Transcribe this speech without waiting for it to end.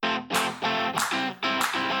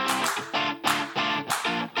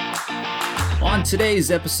On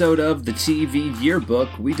today's episode of the TV Yearbook,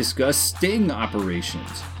 we discuss sting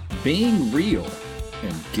operations, being real,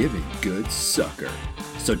 and giving good sucker.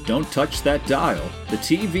 So don't touch that dial. The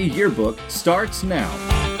TV Yearbook starts now.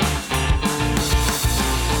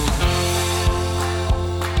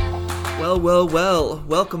 Well,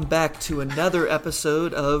 welcome back to another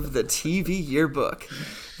episode of the TV Yearbook.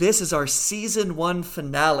 This is our Season 1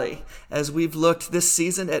 finale, as we've looked this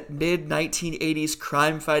season at mid-1980s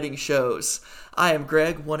crime-fighting shows. I am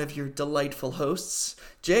Greg, one of your delightful hosts.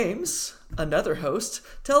 James, another host.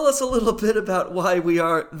 Tell us a little bit about why we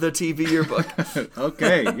are the TV Yearbook.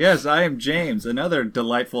 Okay, yes, I am James, another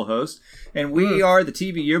delightful host. And we are the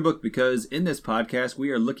TV Yearbook because in this podcast we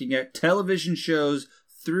are looking at television shows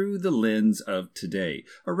through the lens of today.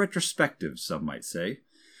 A retrospective, some might say.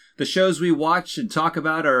 The shows we watch and talk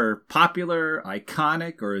about are popular,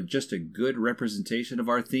 iconic, or just a good representation of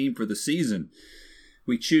our theme for the season.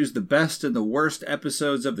 We choose the best and the worst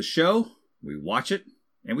episodes of the show, we watch it,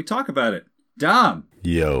 and we talk about it. Dom.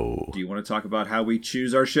 Yo. Do you want to talk about how we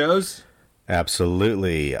choose our shows?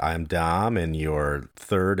 Absolutely. I'm Dom, and your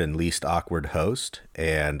third and least awkward host.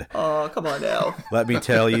 And oh, come on now. Let me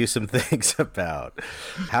tell you some things about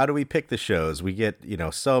how do we pick the shows. We get,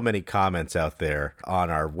 so many comments out there on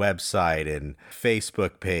our website and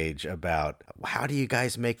Facebook page about how do you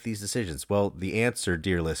guys make these decisions? Well, the answer,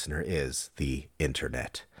 dear listener, is the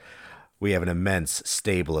internet. We have an immense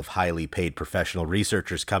stable of highly paid professional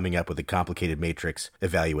researchers coming up with a complicated matrix,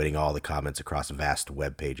 evaluating all the comments across vast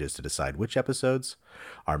web pages to decide which episodes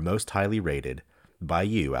are most highly rated by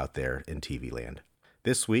you out there in TV land.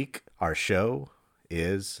 This week, our show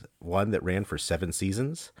is one that ran for 7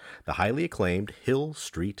 seasons, the highly acclaimed Hill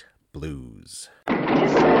Street Blues. We have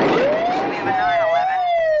a 911.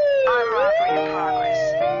 I'm robbery in progress.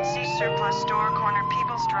 See surplus store, corner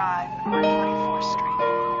Peebles Drive on 24th Street.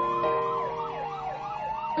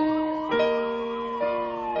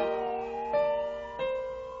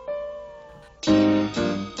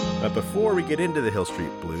 But before we get into the Hill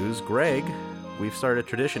Street Blues, Greg, we've started a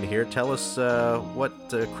tradition here. Tell us what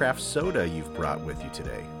craft soda you've brought with you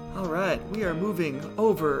today. All right, we are moving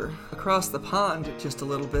over across the pond just a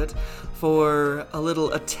little bit for a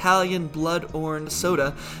little Italian blood orange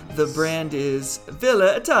soda. The brand is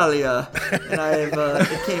Villa Italia, and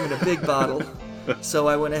it came in a big bottle. So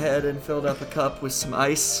I went ahead and filled up a cup with some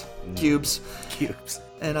ice cubes.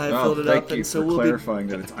 And I filled it up, and so we'll clarifying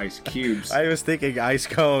that it's ice cubes. I was thinking ice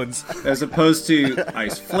cones, as opposed to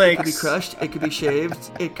ice flakes. It could be crushed. It could be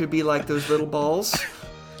shaved. It could be like those little balls.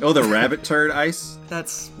 Oh, the rabbit turd ice.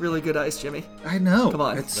 That's really good ice, Jimmy. I know. Come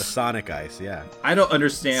on, it's the Sonic ice. Yeah. I don't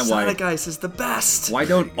understand why Sonic ice is the best. Why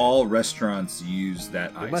don't all restaurants use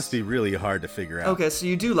that ice? It must be really hard to figure out. Okay, so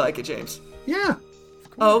you do like it, James? Yeah.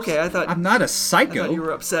 Oh, okay. I thought I'm not a psycho. I thought you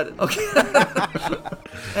were upset. Okay.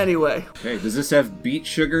 Anyway. Okay, does this have beet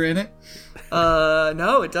sugar in it?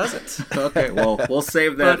 No, it doesn't. Okay, well, we'll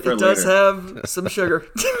save that for later. But it does have some sugar.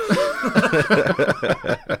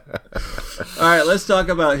 All right, let's talk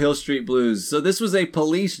about Hill Street Blues. So this was a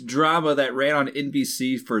police drama that ran on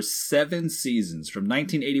NBC for 7 seasons, from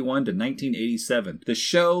 1981 to 1987. The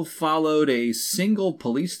show followed a single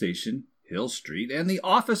police station, Hill Street, and the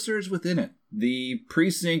officers within it. The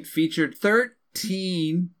precinct featured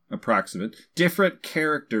 13 approximate different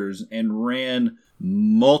characters and ran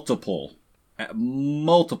multiple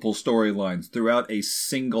storylines throughout a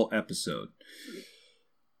single episode.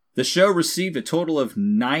 The show received a total of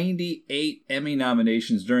 98 Emmy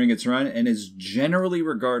nominations during its run and is generally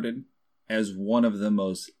regarded as one of the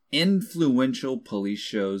most influential police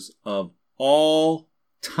shows of all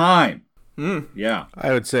time. Yeah.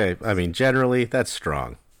 I would say, generally, that's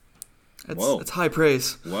strong. It's high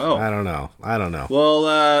praise. Whoa. I don't know.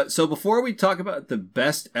 Well, so before we talk about the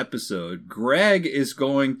best episode, Greg is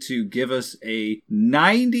going to give us a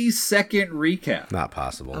 90-second recap. Not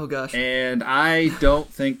possible. Oh, gosh. And I don't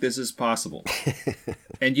think this is possible.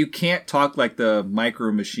 And you can't talk like the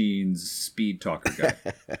Micro Machines speed talker guy.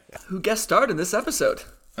 Who guest starred in this episode?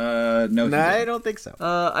 No, I don't think so.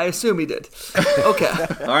 I assume he did. Okay.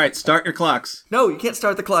 All right, start your clocks. No, you can't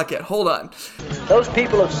start the clock yet. Hold on. Those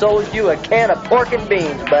people have sold you a can of pork and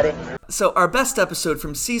beans, buddy. So our best episode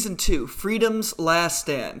from Season 2, Freedom's Last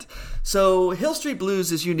Stand. So Hill Street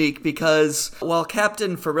Blues is unique because while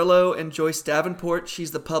Captain Farillo and Joyce Davenport,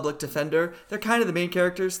 she's the public defender, they're kind of the main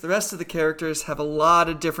characters. The rest of the characters have a lot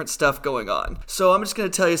of different stuff going on. So I'm just going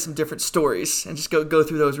to tell you some different stories and just go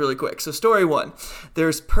through those really quick. So story 1,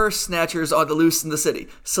 there's purse snatchers on the loose in the city.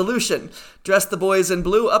 Solution, dress the boys in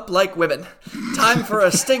blue up like women. Time for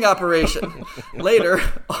a sting operation. Later,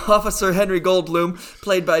 Officer Henry Goldblum,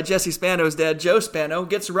 played by Jesse Spano's dad, Joe Spano,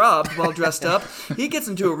 gets robbed while dressed up. He gets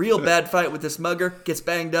into a real bad fight with this mugger, gets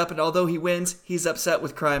banged up, and although he wins, he's upset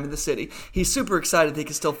with crime in the city. He's super excited he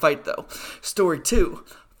can still fight, though. Story 2.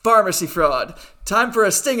 Pharmacy fraud. Time for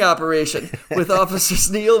a sting operation with Officers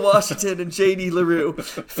Neil Washington and J.D. LaRue.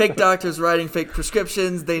 Fake doctors writing fake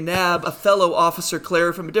prescriptions. They nab a fellow Officer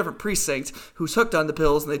Claire from a different precinct who's hooked on the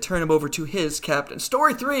pills, and they turn him over to his captain.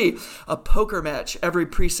 Story 3. A poker match. Every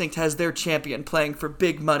precinct has their champion playing for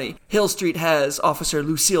big money. Hill Street has Officer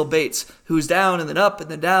Lucille Bates, who's down and then up and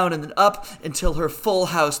then down and then up until her full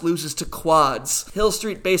house loses to quads. Hill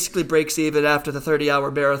Street basically breaks even after the 30-hour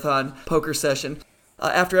marathon poker session.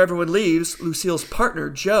 After everyone leaves, Lucille's partner,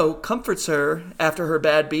 Joe, comforts her after her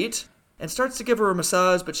bad beat and starts to give her a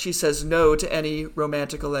massage, but she says no to any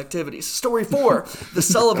romantical activities. Story 4. The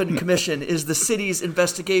Sullivan Commission is the city's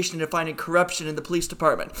investigation into finding corruption in the police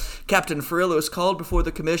department. Captain Furillo is called before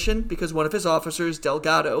the commission because one of his officers,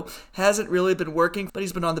 Delgado, hasn't really been working, but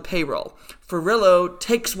he's been on the payroll. Furillo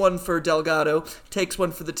takes one for Delgado, takes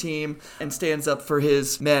one for the team, and stands up for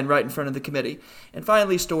his men right in front of the committee. And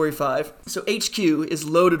finally, Story 5. So HQ is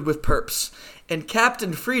loaded with perps. And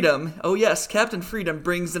Captain Freedom, oh yes, Captain Freedom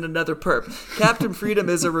brings in another perp. Captain Freedom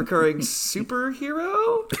is a recurring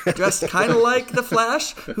superhero, dressed kind of like the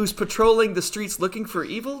Flash, who's patrolling the streets looking for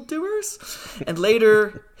evildoers. And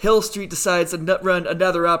later, Hill Street decides to run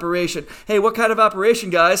another operation. Hey, what kind of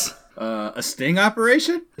operation, guys? A sting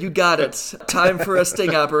operation? You got it. Time for a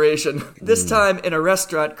sting operation. This time in a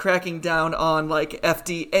restaurant, cracking down on like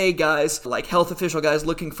FDA guys, like health official guys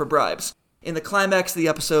looking for bribes. In the climax of the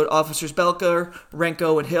episode, Officers Belker,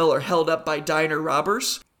 Renko, and Hill are held up by diner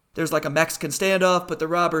robbers. There's like a Mexican standoff, but the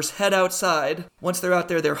robbers head outside. Once they're out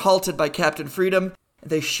there, they're halted by Captain Freedom.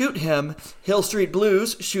 They shoot him. Hill Street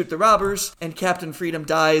Blues shoot the robbers, and Captain Freedom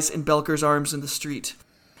dies in Belker's arms in the street.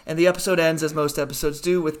 And the episode ends, as most episodes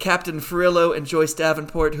do, with Captain Furillo and Joyce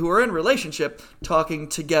Davenport, who are in a relationship, talking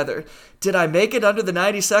together. Did I make it under the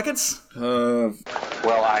 90 seconds? Well,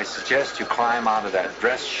 I suggest you climb onto that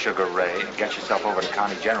dress, Sugar Ray, and get yourself over to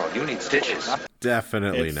County General. You need stitches.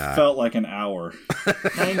 Definitely It not. felt like an hour.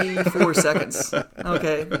 94 seconds.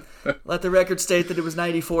 Okay. Let the record state that it was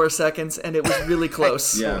 94 seconds, and it was really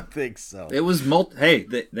close. I Yeah. don't think so. It was Hey,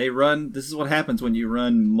 they run. This is what happens when you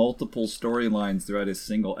run multiple storylines throughout a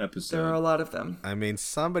single episode. There are a lot of them. I mean,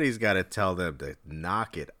 somebody's got to tell them to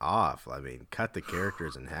knock it off. I mean, cut the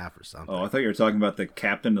characters in half or something. Oh, I thought you were talking about the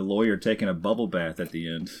captain, the lawyer, taking a bubble bath at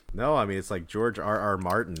the end. No, I mean, it's like George R.R.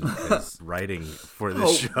 Martin is writing for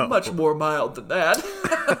this show. Much more mild than that.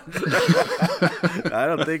 I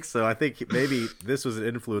don't think so. I think maybe this was an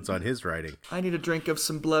influence on his writing. I need a drink of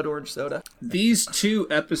some blood orange soda. These 2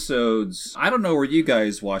 episodes, I don't know where you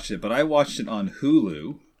guys watched it, but I watched it on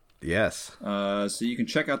Hulu. Yes. So you can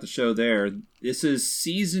check out the show there. This is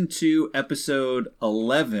season 2, episode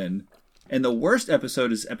 11. And the worst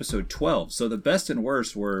episode is episode 12. So the best and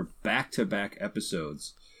worst were back-to-back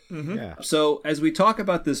episodes. Mm-hmm. Yeah. So as we talk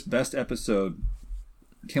about this best episode,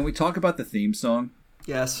 can we talk about the theme song?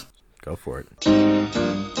 Yes. Go for it.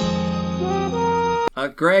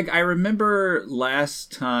 Greg, I remember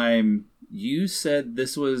last time you said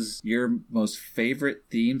this was your most favorite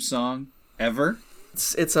theme song ever.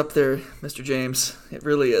 It's up there, Mr. James. It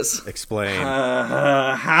really is. Explain.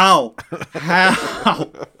 How?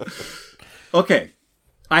 Okay,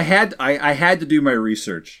 I had to do my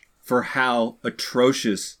research for how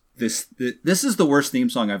atrocious this is the worst theme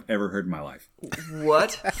song I've ever heard in my life.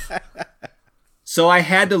 What? So I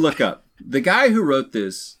had to look up the guy who wrote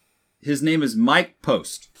this. His name is Mike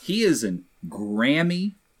Post. He is an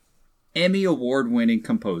Grammy, Emmy award-winning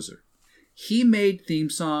composer. He made theme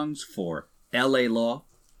songs for L.A. Law,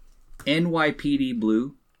 NYPD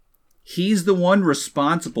Blue. He's the one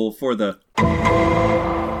responsible for the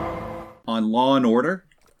on Law and Order.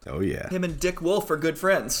 Oh, yeah. Him and Dick Wolf are good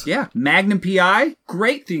friends. Yeah. Magnum P.I.,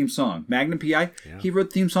 great theme song. Magnum P.I., He wrote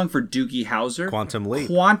the theme song for Doogie Howser. Quantum Leap.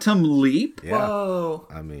 Quantum Leap. Yeah. Whoa.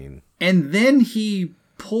 I mean, And then he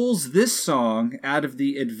pulls this song out of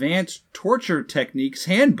the Advanced Torture Techniques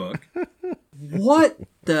Handbook. What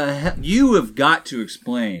the hell? You have got to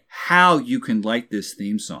explain how you can like this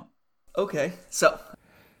theme song. Okay, so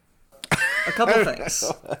a couple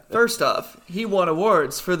things. First off, he won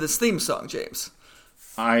awards for this theme song, James.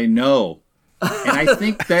 I know. And I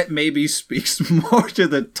think that maybe speaks more to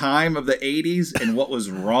the time of the 80s and what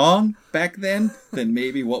was wrong back then than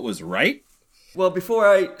maybe what was right. Well, before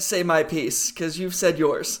I say my piece, because you've said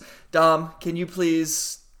yours, Dom, can you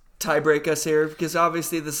please tie-break us here? Because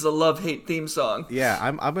obviously this is a love-hate theme song. yeah,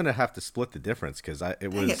 I'm gonna have to split the difference because it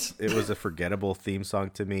it. was a forgettable theme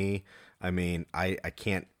song to me. I mean, I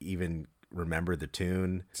can't even remember the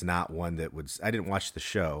tune. It's not one that I didn't watch the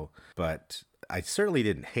show, but I certainly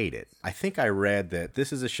didn't hate it. I think I read that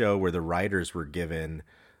this is a show where the writers were given,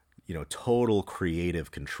 total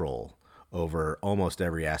creative control over almost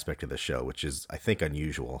every aspect of the show, which is, I think,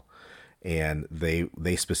 unusual. And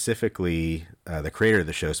they specifically, the creator of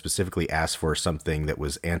the show specifically asked for something that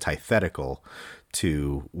was antithetical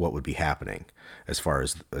to what would be happening as far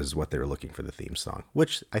as what they were looking for the theme song,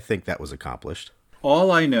 which I think that was accomplished.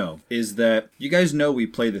 All I know is that you guys know we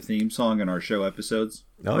play the theme song in our show episodes.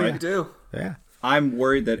 Oh, right? yeah. We do. Yeah. I'm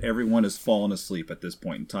worried that everyone has fallen asleep at this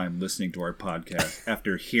point in time listening to our podcast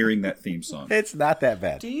after hearing that theme song. It's not that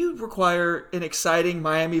bad. Do you require an exciting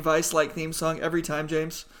Miami Vice-like theme song every time,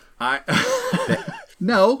 James?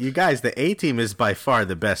 No. You guys, the A-Team is by far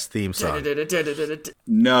the best theme song.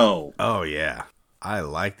 No. Oh, yeah. I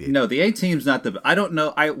like the No, the A-Team's not the... I don't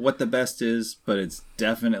know what the best is, but it's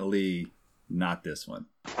definitely not this one.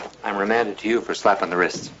 I'm remanded to you for slap on the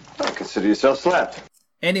wrist. Consider yourself slapped.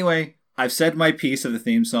 Anyway, I've said my piece of the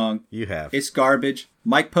theme song. You have. It's garbage.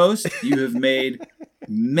 Mike Post, you have made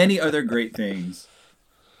many other great things.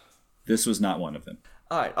 This was not one of them.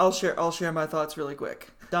 All right, I'll share my thoughts really quick.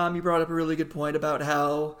 Dom, you brought up a really good point about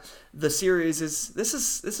how the series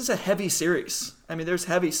is a heavy series. I mean, there's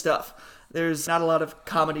heavy stuff. There's not a lot of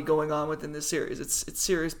comedy going on within this series. It's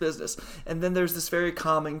serious business. And then there's this very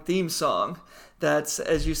calming theme song that's,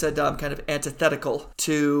 as you said, Dom, kind of antithetical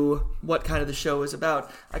to what kind of the show is about.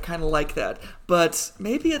 I kind of like that. But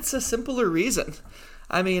maybe it's a simpler reason.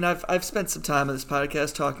 I mean, I've spent some time on this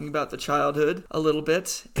podcast talking about the childhood a little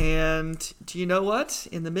bit. And do you know what?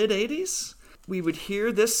 In the mid-'80s, we would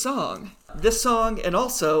hear this song. This song and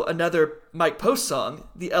also another Mike Post song,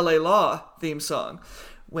 the LA Law theme song.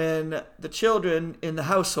 When the children in the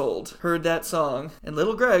household heard that song, and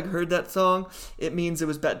little Greg heard that song, it means it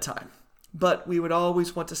was bedtime. But we would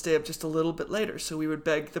always want to stay up just a little bit later, so we would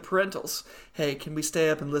beg the parentals, hey, can we stay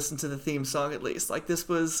up and listen to the theme song at least? Like, this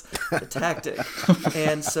was the tactic.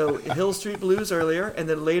 And so Hill Street Blues earlier, and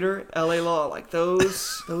then later LA Law. Like,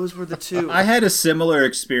 those were the two. I had a similar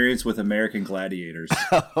experience with American Gladiators.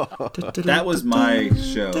 That was my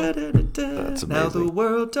show. That's amazing. Now the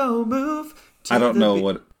world don't move. I don't know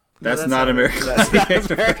what... That's not American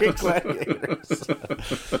Gladiators. American Gladiators.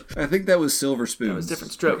 I think that was Silver Spoons. That was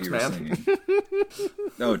Different Strokes, man.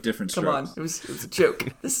 Oh, Different Strokes. Come on, it was a joke.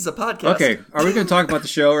 This is a podcast. Okay, are we going to talk about the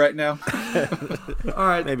show right now? All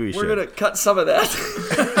right, Maybe we we're should. going to cut some of that.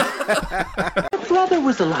 Brother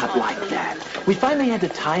was a lot like that. We finally had to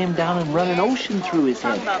tie him down and run an ocean through his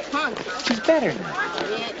head. He's better now.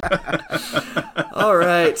 All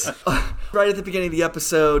right. Right at the beginning of the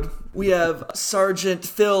episode, we have Sergeant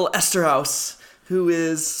Phil Esterhaus, who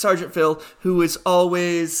is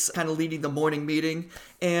always kind of leading the morning meeting.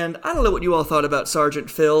 And I don't know what you all thought about Sergeant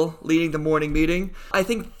Phil leading the morning meeting. I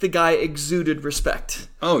think the guy exuded respect.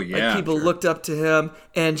 Oh, yeah. Like, people looked up to him,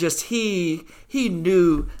 and just he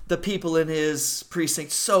knew the people in his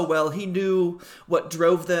precinct so well. He knew what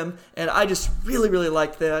drove them, and I just really, really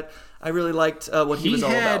liked that. I really liked what he was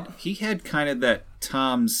all about. He had kind of that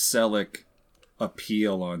Tom Selleck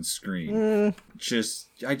appeal on screen.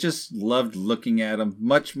 I just loved looking at him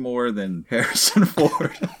much more than Harrison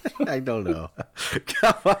Ford. I don't know.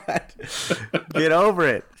 Come on. Get over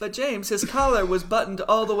it. But James, his collar was buttoned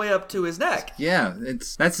all the way up to his neck. Yeah,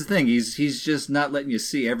 that's the thing. He's just not letting you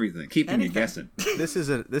see everything, keeping you guessing. This is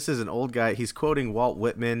an old guy. He's quoting Walt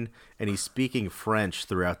Whitman, and he's speaking French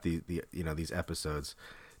throughout the these episodes.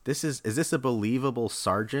 Is this a believable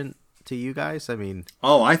sergeant to you guys? I mean,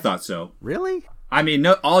 Oh, I thought so. really? I mean,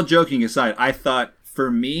 no, all joking aside, I thought for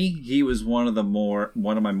me he was one of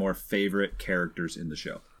my more favorite characters in the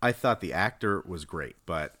show. I thought the actor was great,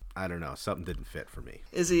 but I don't know, something didn't fit for me.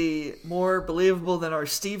 Is he more believable than our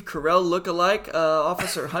Steve Carell look-alike,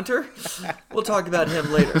 Officer Hunter? We'll talk about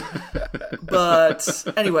him later. But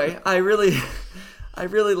anyway, I really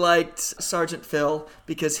liked Sergeant Phil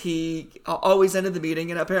because he always ended the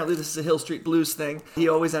meeting, and apparently this is a Hill Street Blues thing. He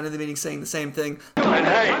always ended the meeting saying the same thing. And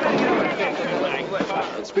hey,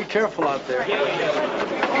 let's be careful out there.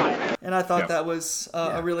 And I thought that was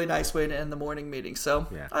a really nice way to end the morning meeting. So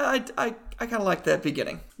Yeah. I kind of liked that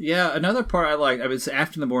beginning. Yeah, another part I liked, it's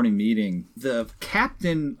after the morning meeting, the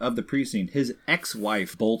captain of the precinct, his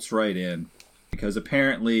ex-wife bolts right in because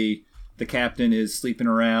apparently the captain is sleeping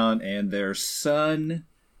around and their son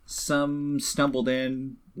stumbled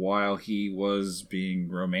in while he was being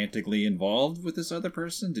romantically involved with this other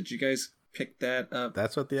person. Did you guys pick that up?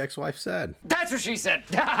 That's what the ex-wife said. That's what she said.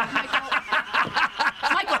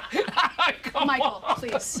 Michael,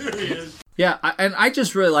 please. Yeah, I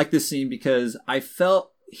just really like this scene because I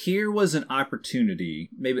felt here was an opportunity.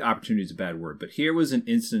 Maybe opportunity is a bad word, but here was an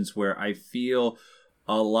instance where I feel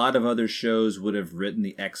a lot of other shows would have written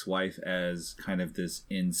the ex-wife as kind of this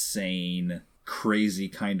insane, crazy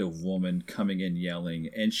kind of woman coming in yelling,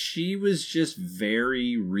 and she was just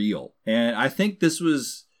very real. And I think this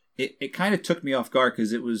was, it kind of took me off guard,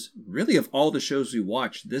 because it was really, of all the shows we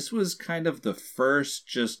watched, this was kind of the first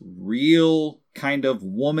just real kind of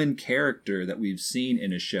woman character that we've seen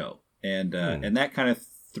in a show. And that kind of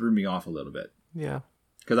threw me off a little bit. Yeah.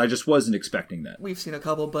 Because I just wasn't expecting that. We've seen a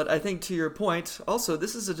couple, but I think to your point, also,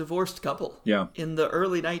 this is a divorced couple. Yeah. In the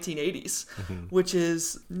early 1980s, which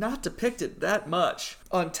is not depicted that much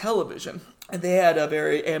on television. And they had a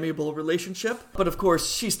very amiable relationship. But of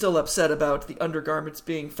course, she's still upset about the undergarments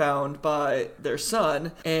being found by their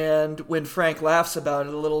son. And when Frank laughs about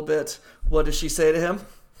it a little bit, what does she say to him?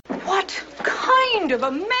 What kind of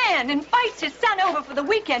a man invites his son over for the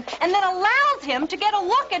weekend and then allows him to get a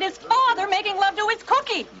look at his father making love to his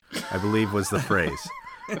cookie? I believe was the phrase.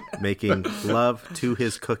 Making love to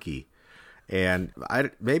his cookie. And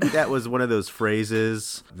maybe that was one of those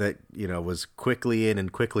phrases that, was quickly in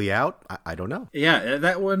and quickly out. I don't know. Yeah,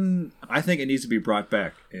 that one, I think it needs to be brought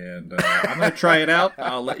back. And I'm going to try it out.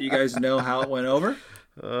 I'll let you guys know how it went over.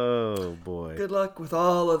 Oh, boy. Good luck with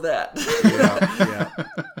all of that.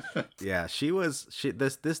 Yeah,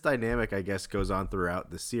 this dynamic, I guess, goes on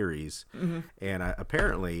throughout the series. And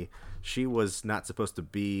apparently she was not supposed to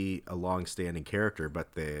be a long-standing character,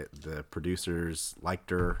 but the producers liked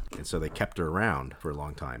her, and so they kept her around for a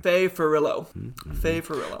long time. Faye Ferrillo. Faye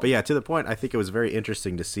Ferrillo. But yeah, to the point, I think it was very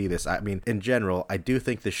interesting to see this. I mean, in general, I do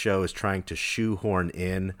think the show is trying to shoehorn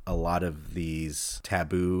in a lot of these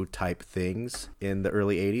taboo-type things in the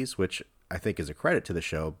early 80s, which I think is a credit to the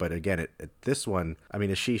show. But again, this one, I mean,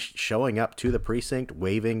 is she showing up to the precinct,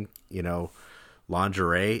 waving,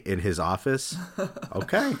 lingerie in his office?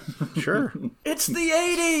 Okay, sure. It's the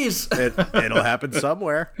 80s! It'll happen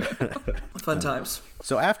somewhere. Fun times.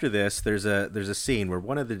 So after this, there's a scene where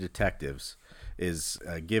one of the detectives is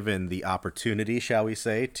given the opportunity, shall we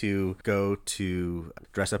say, to go to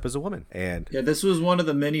dress up as a woman. And yeah, this was one of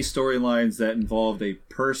the many storylines that involved a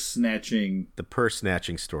purse snatching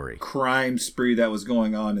story, crime spree that was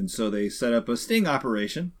going on, and so they set up a sting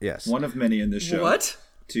operation. Yes, one of many in this show. What?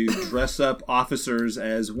 To dress up officers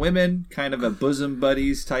as women, kind of a bosom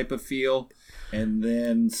buddies type of feel, and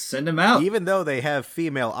then send them out. Even though they have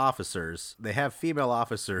female officers,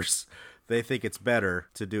 they think it's better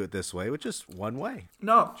to do it this way, which is one way.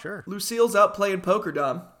 No. Sure. Lucille's out playing poker,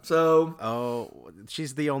 Dom. So. Oh,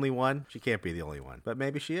 she's the only one? She can't be the only one. But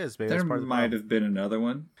maybe she is. Maybe there that's part of the might have been another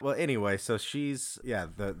one. Well, anyway, so she's,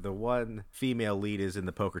 the one female lead is in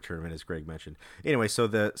the poker tournament, as Greg mentioned. Anyway,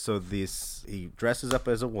 he dresses up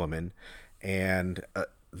as a woman, and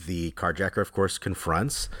the carjacker, of course,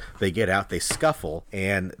 confronts. They get out, they scuffle,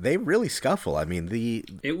 and they really scuffle. I mean,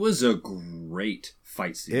 it was a great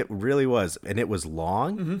fight scene. It really was, and it was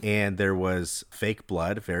long, and there was fake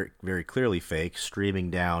blood, very, very clearly fake, streaming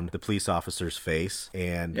down the police officer's face,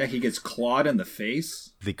 and yeah, he gets clawed in the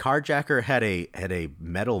face. The carjacker had a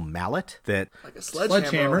metal mallet that, like a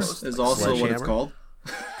sledgehammer is also what it's called.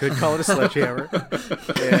 Could call it a sledgehammer.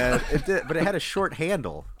 And but it had a short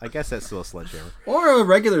handle. I guess that's still a sledgehammer. Or a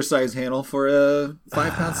regular size handle for a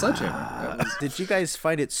 5-pound sledgehammer. Did you guys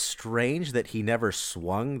find it strange that he never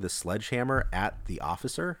swung the sledgehammer at the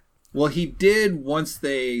officer? Well, he did once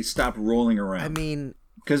they stopped rolling around. I mean,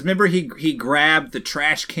 because remember he grabbed the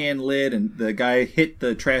trash can lid, and the guy hit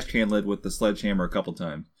the trash can lid with the sledgehammer a couple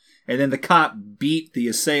times. And then the cop beat the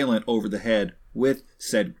assailant over the head with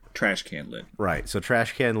said trash can lid. Right. So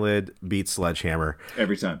trash can lid beats sledgehammer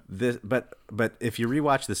every time. But if you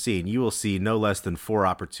rewatch the scene, you will see no less than 4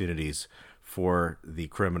 opportunities for the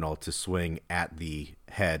criminal to swing at the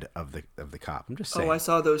head of the cop. I'm just saying. Oh, I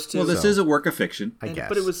saw those too. Well, this is a work of fiction. I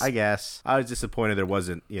guess. I was disappointed there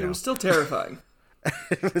wasn't, It was still terrifying.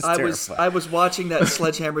 I was watching that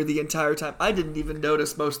sledgehammer the entire time. I didn't even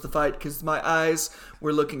notice most of the fight because my eyes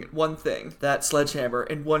were looking at one thing, that sledgehammer,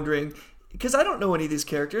 and wondering, because I don't know any of these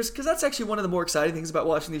characters, because that's actually one of the more exciting things about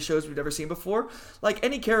watching these shows we've never seen before. Like,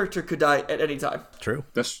 any character could die at any time. True.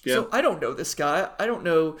 So I don't know this guy. I don't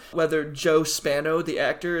know whether Joe Spano, the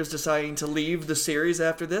actor, is deciding to leave the series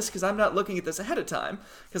after this, because I'm not looking at this ahead of time,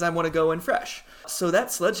 because I want to go in fresh. So that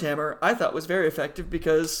sledgehammer, I thought, was very effective,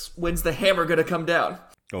 because when's the hammer going to come down?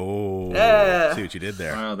 Oh, yeah. See what you did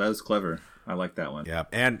there. Wow, that was clever. I like that one. Yeah,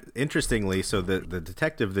 and interestingly, so the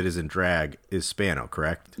detective that is in drag is Spano,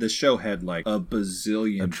 correct? The show had like a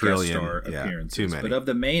bazillion guest star appearances. Too many. But of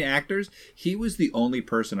the main actors, he was the only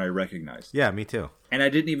person I recognized. Yeah, me too. And I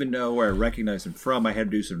didn't even know where I recognized him from. I had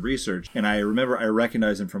to do some research. And I remember I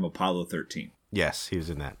recognized him from Apollo 13. Yes, he was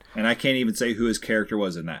in that. And I can't even say who his character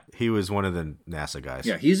was in that. He was one of the NASA guys.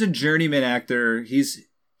 Yeah, he's a journeyman actor. He's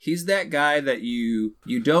that guy that you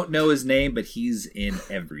don't know his name, but he's in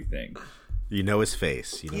everything. You know his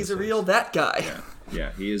face. He's a real that guy.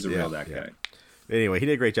 Yeah, he is a real that guy. Anyway, he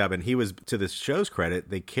did a great job, and he was, to the show's credit,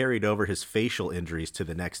 they carried over his facial injuries to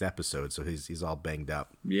the next episode, so he's all banged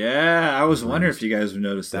up. Yeah, I was wondering if you guys would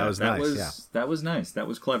notice that. That was nice. That was nice. That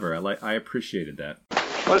was clever. I appreciated that.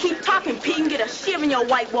 Keep talking, Pete, and get a shiv in your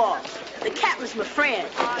white walls. The captain's my friend.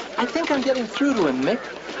 I think I'm getting through to him, Mick.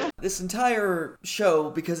 This entire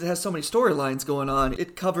show, because it has so many storylines going on,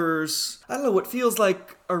 it covers, I don't know, what feels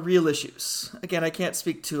like are real issues. Again, I can't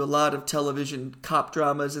speak to a lot of television cop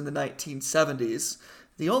dramas in the 1970s.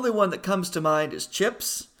 The only one that comes to mind is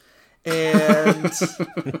Chips. And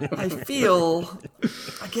I feel,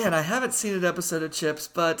 again, I haven't seen an episode of Chips,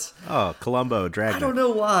 but... Oh, Columbo, Dragnet. I don't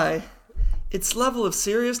know why. Its level of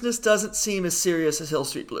seriousness doesn't seem as serious as Hill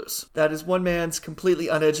Street Blues. That is one man's completely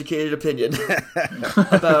uneducated opinion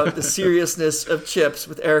about the seriousness of Chips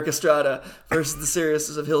with Eric Estrada versus the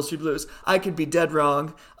seriousness of Hill Street Blues. I could be dead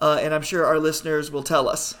wrong, and I'm sure our listeners will tell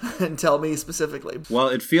us and tell me specifically. Well,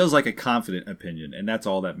 it feels like a confident opinion, and that's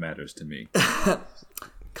all that matters to me.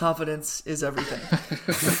 Confidence is everything,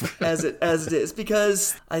 as it is,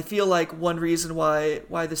 because I feel like one reason why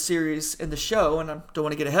the series and the show, and I don't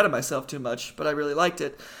want to get ahead of myself too much, but I really liked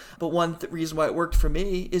it, but one reason why it worked for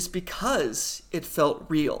me is because it felt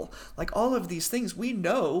real. Like all of these things, we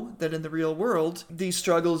know that in the real world, these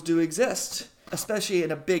struggles do exist, especially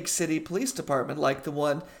in a big city police department like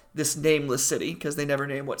this nameless city, because they never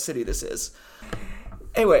name what city this is.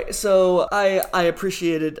 Anyway, so I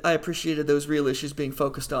appreciated those real issues being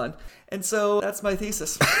focused on. And so that's my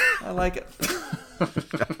thesis. I like it.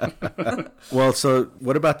 Well, so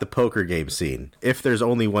what about the poker game scene? If there's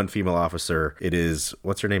only one female officer, it is,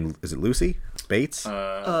 what's her name? Is it Lucy Bates?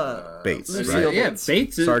 Bates, right? Yeah,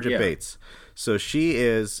 Bates. Sergeant Bates. So she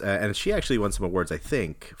is, and she actually won some awards, I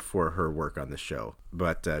think, for her work on the show.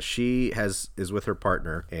 But she is with her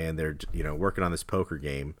partner, and they're working on this poker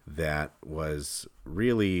game that was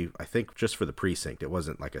really, I think, just for the precinct. It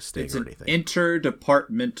wasn't like a sting or anything.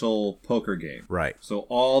 Interdepartmental poker game, right? So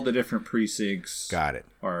all the different precincts,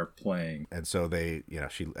 are playing, and so they,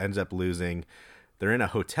 she ends up losing. They're in a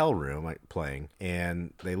hotel room playing,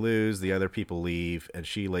 and they lose. The other people leave, and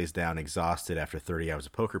she lays down exhausted after 30 hours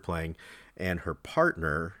of poker playing. And her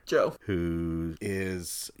partner, Joe, who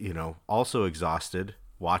is, also exhausted,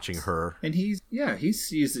 watching her. And he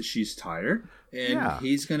sees that she's tired, and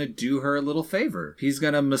he's going to do her a little favor. He's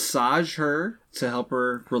going to massage her to help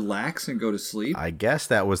her relax and go to sleep. I guess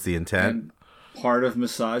that was the intent. And part of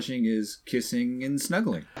massaging is kissing and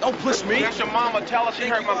snuggling. Don't push me. That's your mama. Tell her she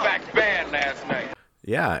hurt my back bad last night.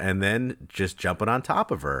 Yeah, and then just jumping on top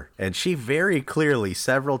of her. And she very clearly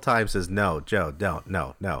several times says, no, Joe, don't,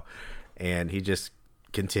 no. And he just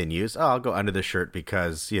continues, I'll go under the shirt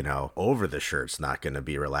because, over the shirt's not going to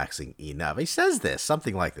be relaxing enough. He says this,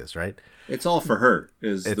 something like this, right? It's all for her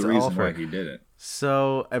is the reason why he did it.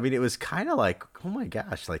 So, I mean, it was kind of like, oh my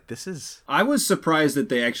gosh, like this is... I was surprised that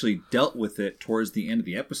they actually dealt with it towards the end of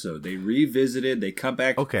the episode. They revisited, they come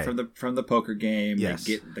back from the poker game, yes.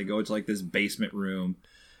 They go to like this basement room,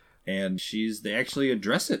 and they actually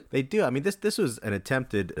address it. They do. I mean, this was an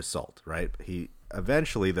attempted assault, right? He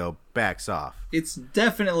eventually, though, backs off. It's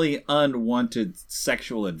definitely unwanted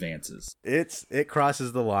sexual advances. It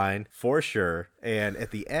crosses the line for sure. And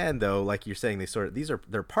at the end, though, like you're saying,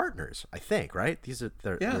 they're partners, I think, right? These are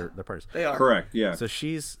their partners. They are correct. Yeah. So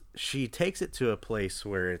she takes it to a place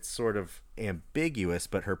where it's sort of ambiguous,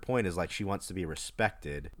 but her point is like she wants to be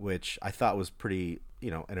respected, which I thought was pretty,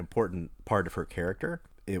 an important part of her character.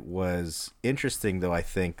 It was interesting, though, I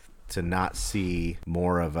think, to not see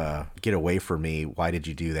more of a get away from me, why did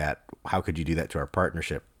you do that, how could you do that to our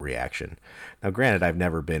partnership reaction. Now granted, I've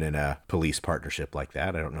never been in a police partnership like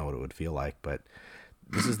that. I don't know what it would feel like, but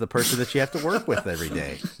this is the person that you have to work with every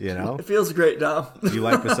day, It feels great, Dom. Do you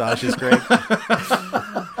like massages, Greg?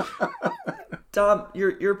 Dom,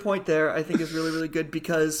 your point there I think is really, really good,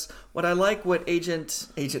 because what Agent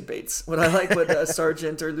Bates, what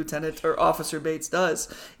Sergeant or Lieutenant or Officer Bates does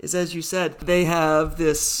is, as you said, they have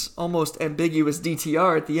this almost ambiguous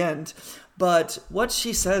DTR at the end. But what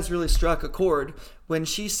she says really struck a chord when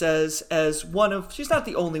she says, she's not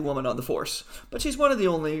the only woman on the force, but she's one of the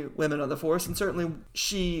only women on the force, and certainly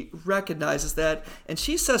she recognizes that, and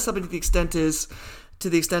she says something to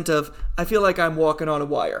the extent of, I feel like I'm walking on a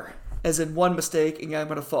wire. as in one mistake and I'm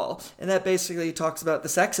going to fall. And that basically talks about the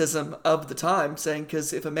sexism of the time, saying,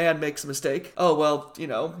 because if a man makes a mistake, oh, well,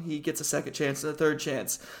 he gets a second chance and a third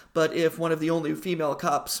chance. But if one of the only female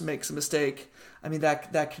cops makes a mistake, I mean,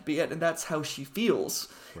 that could be it. And that's how she feels.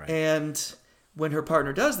 Right. And when her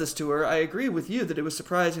partner does this to her, I agree with you that it was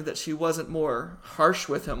surprising that she wasn't more harsh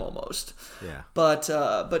with him almost. Yeah.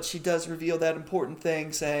 But she does reveal that important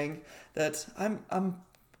thing, saying that I'm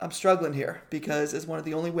struggling here because as one of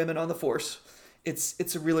the only women on the force,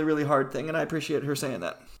 it's a really, really hard thing, and I appreciate her saying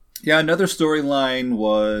that. Yeah, another storyline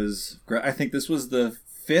was, I think this was the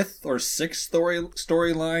 5th or 6th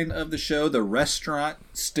storyline of the show, the restaurant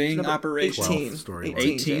sting operation.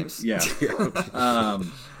 18. Yeah.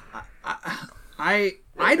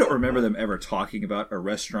 I don't remember them ever talking about a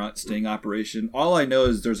restaurant sting operation. All I know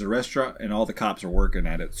is there's a restaurant and all the cops are working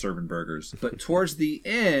at it serving burgers. But towards the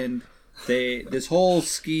end, this whole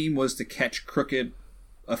scheme was to catch crooked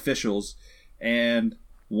officials, and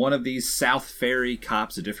one of these South Ferry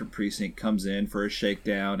cops, a different precinct, comes in for a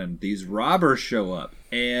shakedown, and these robbers show up.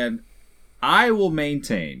 And I will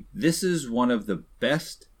maintain this is one of the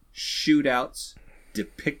best shootouts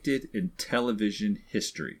depicted in television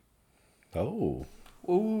history. Oh.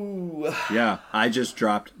 Ooh. Yeah, I just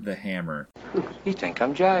dropped the hammer. You think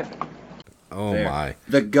I'm jiving? Oh, there. my.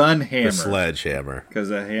 The gun hammer. The sledgehammer. Because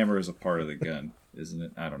the hammer is a part of the gun, isn't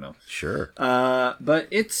it? I don't know. Sure. But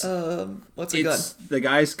it's... what's a gun? The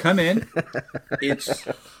guys come in.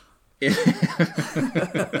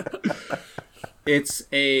 It's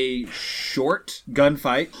a short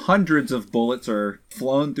gunfight. Hundreds of bullets are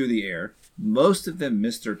flown through the air. Most of them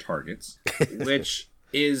miss their targets, which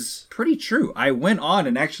is pretty true. I went on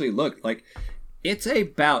and actually looked. Like, it's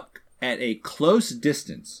about at a close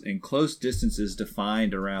distance, and close distance is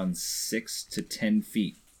defined around 6 to 10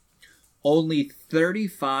 feet. Only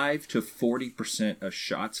 35 to 40% of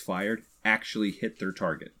shots fired actually hit their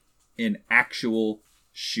target in actual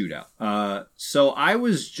shootout. So I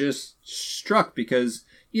was just struck because,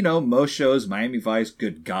 most shows, Miami Vice,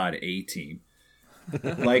 good God, A-Team.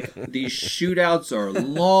 Like, these shootouts are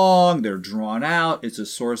long, they're drawn out, it's a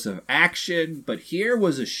source of action, but here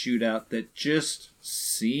was a shootout that just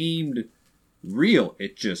seemed real.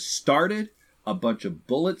 It just started, a bunch of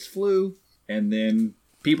bullets flew, and then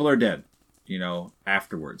people are dead,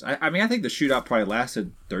 afterwards. I mean, I think the shootout probably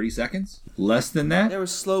lasted 30 seconds, less than that. There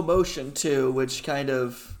was slow motion, too, which kind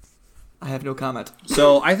of... I have no comment.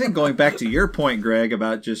 So I think going back to your point, Greg,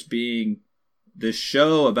 about just being this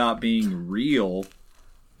show about being real,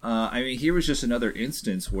 I mean, here was just another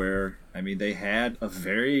instance where, I mean, they had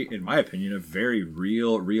in my opinion, a very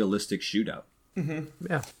realistic shootout. Mm-hmm.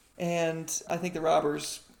 Yeah. And I think the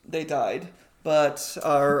robbers, they died. But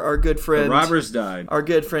our good friend... The robbers died. Our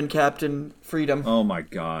good friend, Captain Freedom. Oh, my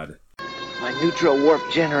God. My neutral warp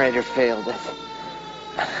generator failed.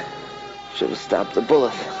 Should have stopped the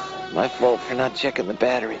bullet. My fault for not checking the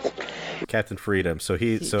batteries. Captain Freedom. So a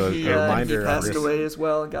He reminder. passed away as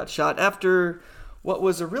well and got shot after what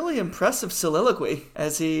was a really impressive soliloquy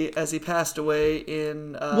as he passed away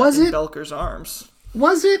in Belker's arms.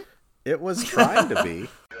 Was it? It was trying to be.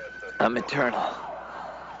 I'm eternal.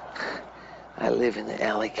 I live in the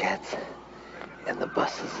alley cats and the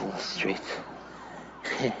buses in the streets.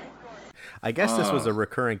 I guess this was a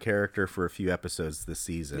recurring character for a few episodes this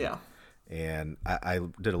season. Yeah. And I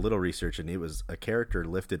did a little research, and it was a character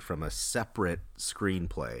lifted from a separate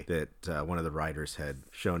screenplay that one of the writers had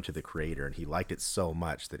shown to the creator, and he liked it so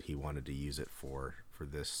much that he wanted to use it for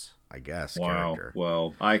this, I guess, character.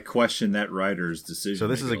 Well, I question that writer's decision. So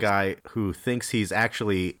this is a guy who thinks he's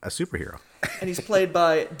actually a superhero. And he's played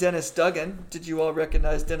by Dennis Duggan. Did you all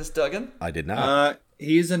recognize Dennis Duggan? I did not.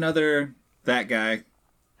 He's that guy.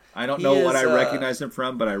 I don't know what I recognize him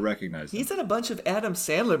from, but I recognize him. He's in a bunch of Adam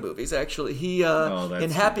Sandler movies, actually. He in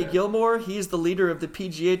Happy Gilmore, he's the leader of the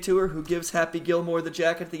PGA Tour who gives Happy Gilmore the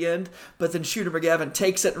jacket at the end, but then Shooter McGavin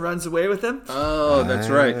takes it and runs away with him. Oh, that's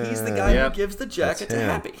right. He's the guy who gives the jacket to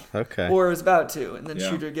Happy. Okay. Or is about to. And then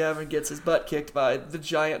Shooter McGavin gets his butt kicked by the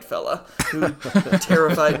giant fella who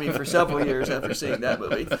terrified me for several years after seeing that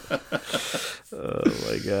movie. Oh,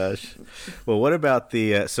 my gosh. Well, what about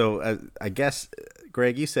the... I guess...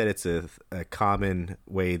 Greg, you said it's a common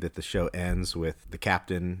way that the show ends with the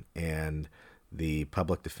captain and the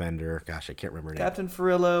public defender. Gosh, I can't remember her name. Captain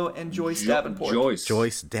Farillo and Joyce Davenport.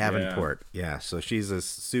 Joyce Davenport. Yeah, so she's a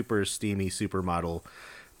super steamy supermodel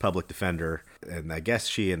public defender, and I guess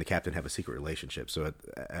she and the captain have a secret relationship. So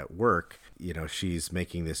at work, she's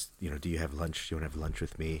making this, do you have lunch? Do you want to have lunch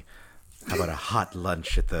with me? How about a hot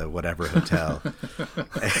lunch at the whatever hotel?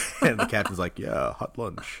 And the captain's like, yeah, hot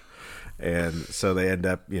lunch. And so they end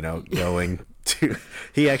up, going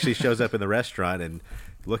he actually shows up in the restaurant and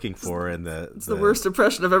looking for her, and it's the worst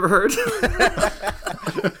impression I've ever heard.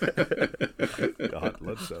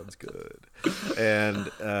 God, sounds good.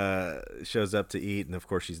 And shows up to eat, and of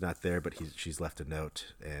course she's not there, but she's left a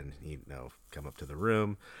note, and come up to the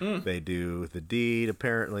room. They do the deed,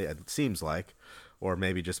 apparently, it seems like, or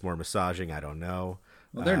maybe just more massaging, I don't know.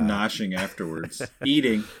 Well, they're noshing afterwards.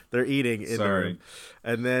 Eating. They're eating in the room.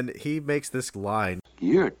 And then he makes this line.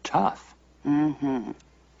 You're tough. Mm-hmm.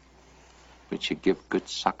 But you give good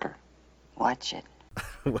sucker. Watch it.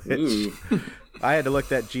 Which I had to look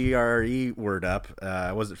that GRE word up.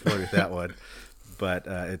 I wasn't familiar with that one. But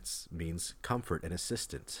it means comfort and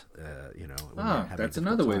assistance. That's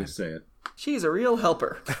another way to say it. She's a real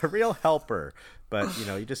helper. A real helper. But,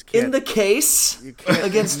 you just can't. In the case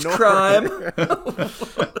against crime.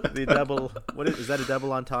 The double, is that a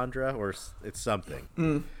double entendre? Or it's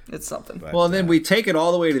something? It's something. But, well, and then we take it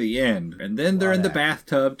all the way to the end. And then they're in the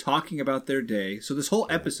bathtub talking about their day. So this whole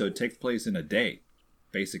episode takes place in a day,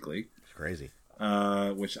 basically. It's crazy.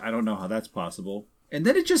 Which I don't know how that's possible. And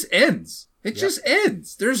then it just ends. It just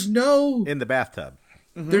ends. There's no... In the bathtub.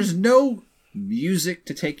 There's no music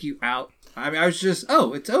to take you out. I mean, I was just,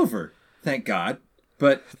 it's over. Thank God.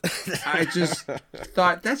 But I just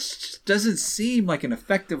thought that doesn't seem like an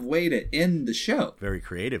effective way to end the show. Very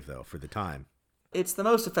creative, though, for the time. It's the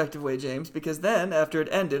most effective way, James, because then, after it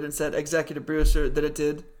ended and said executive producer, that it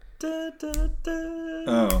did...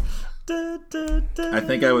 I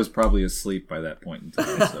think I was probably asleep by that point in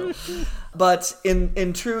time. So. But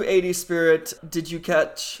in true 80s spirit, did you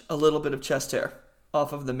catch a little bit of chest hair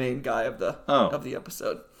off of the main guy of the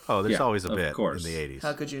episode? Oh, there's always a bit in the 80s.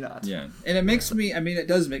 How could you not? Yeah. And it makes me, it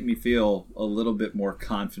does make me feel a little bit more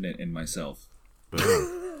confident in myself.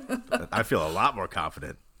 I feel a lot more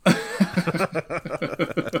confident.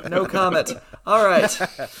 No comment. All right.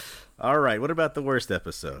 All right. What about the worst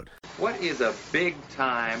episode? What is a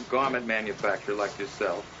big-time garment manufacturer like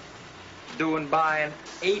yourself doing buying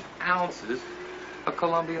 8 ounces of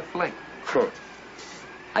Columbia Flake?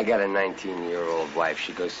 I got a 19-year-old wife.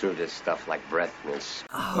 She goes through this stuff like breath mints.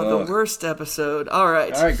 Oh, the worst episode. All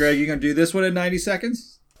right. All right, Greg, you going to do this one in 90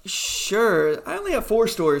 seconds? Sure. I only have 4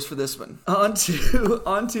 stories for this one. On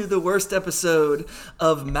to the worst episode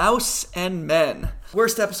of Mouse and Men.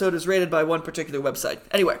 Worst episode is rated by one particular website.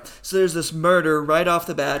 Anyway, so there's this murder right off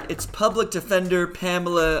the bat. It's public defender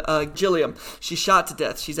Pamela Gilliam. She's shot to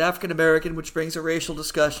death. She's African-American, which brings a racial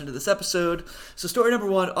discussion to this episode. So story number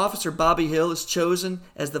 1, Officer Bobby Hill is chosen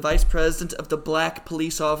as the vice president of the Black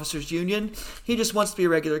Police Officers Union. He just wants to be a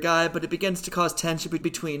regular guy, but it begins to cause tension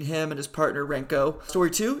between him and his partner Renko.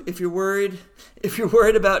 Story 2, if you're worried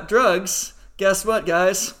about drugs, guess what,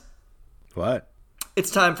 guys? What? It's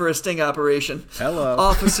time for a sting operation. Hello.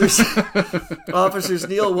 Officers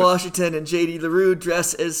Neil Washington and J.D. LaRue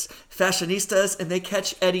dress as fashionistas, and they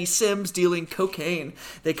catch Eddie Sims dealing cocaine.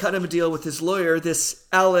 They cut him a deal with his lawyer, this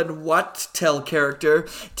Alan Wattel character,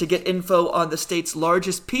 to get info on the state's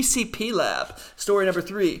largest PCP lab. Story number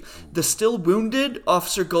 3. The still wounded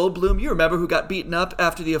Officer Goldblum, you remember, who got beaten up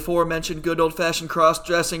after the aforementioned good old-fashioned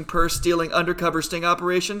cross-dressing, purse-stealing, undercover sting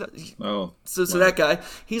operation? Oh. So that guy,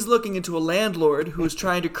 he's looking into a landlord who's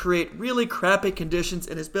trying to create really crappy conditions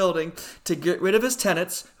in his building to get rid of his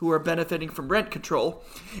tenants who are benefiting from rent control.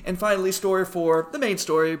 And finally, story 4, the main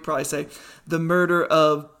story, probably say, the murder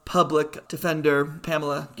of public defender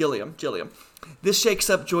Pamela Gilliam. This shakes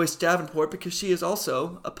up Joyce Davenport because she is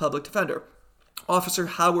also a public defender. Officer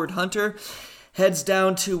Howard Hunter heads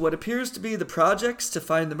down to what appears to be the projects to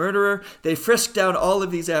find the murderer. They frisk down all of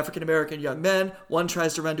these African-American young men. One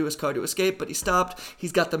tries to run to his car to escape, but he's stopped.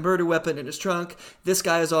 He's got the murder weapon in his trunk. This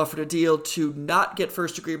guy is offered a deal to not get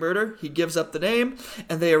first-degree murder. He gives up the name,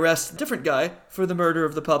 and they arrest a different guy for the murder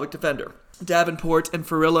of the public defender. Davenport and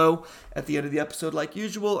Ferrillo, at the end of the episode, like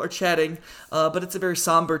usual, are chatting, but it's a very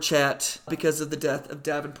somber chat because of the death of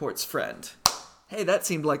Davenport's friend. Hey, that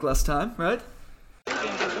seemed like less time, right?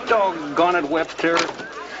 Doggone it, Webster.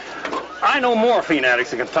 I know morphine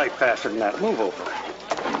addicts that can type faster than that. Move over.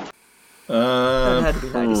 That had to be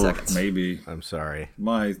 90 seconds. Maybe. I'm sorry.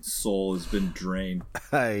 My soul has been drained.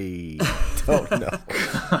 I don't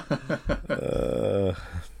know.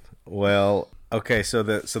 Well, okay, so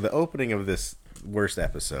the opening of this worst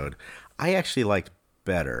episode, I actually liked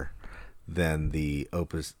better than the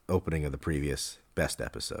opening of the previous best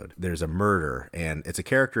episode. There's a murder, and it's a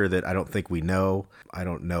character that I don't think we know. I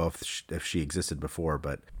don't know if she existed before,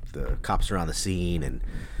 but the cops are on the scene, and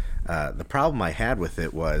the problem I had with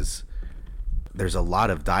it was there's a lot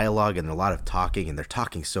of dialogue and a lot of talking, and they're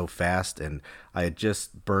talking so fast, and I had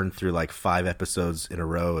just burned through like 5 episodes in a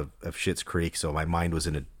row of Schitt's Creek, so my mind was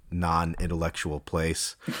in a non-intellectual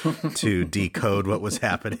place to decode what was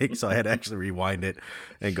happening. So I had to actually rewind it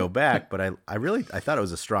and go back. But I thought it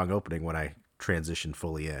was a strong opening when I transitioned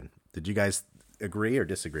fully in. Did you guys agree or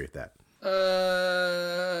disagree with that?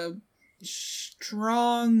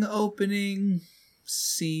 Strong opening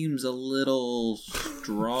seems a little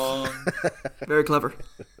strong. Very clever.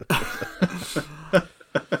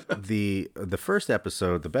 The first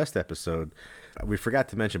episode, the best episode, we forgot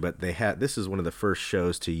to mention, but this is one of the first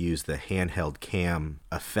shows to use the handheld cam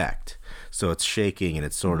effect. So it's shaking and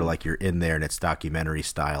it's sort of like you're in there and it's documentary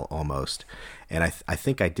style almost. And I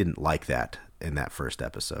think I didn't like that in that first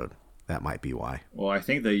episode. That might be why. Well, I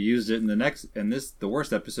think they used it in the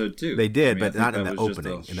worst episode too. They did, but not in the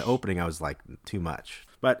opening. In the opening, I was like, too much.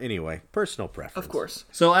 But anyway, personal preference. Of course.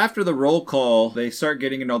 So after the roll call, they start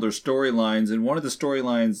getting into other storylines, and one of the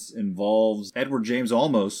storylines involves Edward James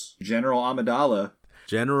Olmos, General Amidala.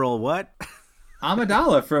 General what?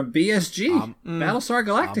 Amidala from BSG, Battlestar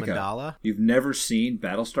Galactica. Amidala? You've never seen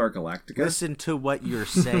Battlestar Galactica? Listen to what you're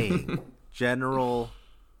saying. General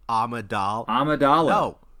Amidala. Amidala.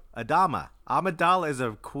 No, Adama. Amidala is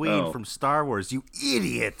a queen from Star Wars, you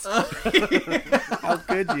idiot. How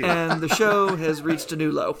could you? And the show has reached a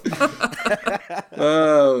new low.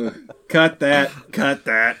 Oh, cut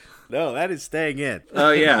that. No, that is staying in.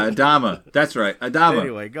 Oh, yeah, Adama. That's right, Adama.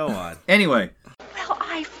 Anyway, go on. Anyway. Well,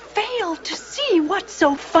 I failed to see what's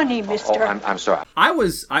so funny, mister. I'm sorry.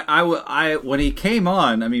 I when he came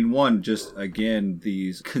on, I mean, just again,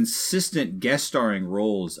 these consistent guest starring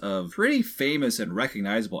roles of pretty famous and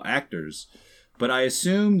recognizable actors. But I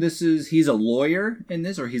assume he's a lawyer in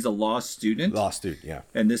this, or he's a law student. Law student, yeah.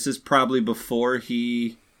 And this is probably before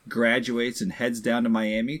he graduates and heads down to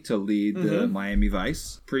Miami to lead the Miami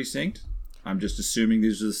Vice precinct. I'm just assuming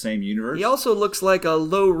these are the same universe. He also looks like a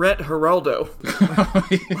low-rent Geraldo.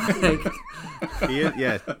 He is,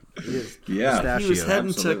 yeah. He is. Yeah. He was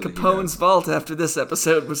heading to Capone's vault after this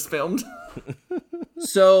episode was filmed.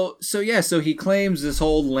 So he claims this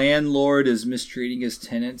whole landlord is mistreating his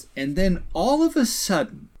tenants, and then all of a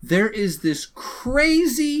sudden, there is this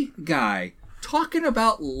crazy guy talking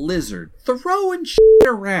about Lizard, throwing shit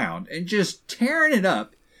around and just tearing it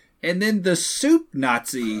up, and then the soup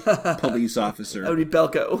Nazi police officer, Odie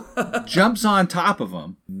Belko, jumps on top of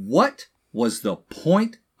him. What was the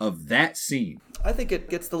point of that scene? I think it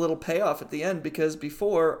gets the little payoff at the end, because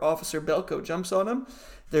before Officer Belko jumps on him,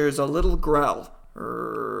 there's a little growl.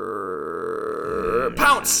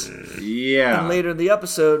 Pounce! Yeah. And later in the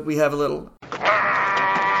episode, we have a little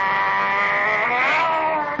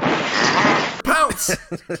pounce!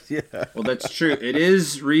 Yeah. Well, that's true. It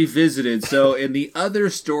is revisited. So in the other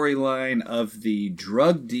storyline of the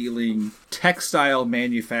drug-dealing, textile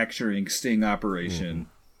manufacturing sting operation,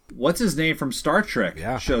 what's his name from Star Trek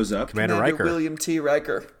shows up. Commander Riker. William T.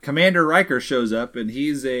 Riker. Commander Riker shows up, and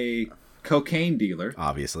he's a cocaine dealer.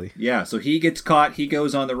 Obviously. Yeah, so he gets caught. He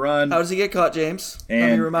goes on the run. How does he get caught, James? Let me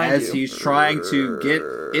And remind as you. he's trying to get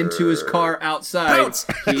into his car outside, Pounce!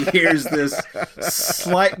 he hears this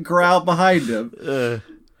slight growl behind him.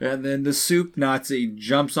 And then the soup Nazi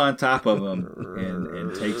jumps on top of him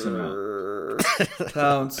and takes him out.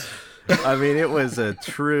 Pounce. I mean, it was a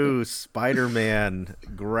true Spider-Man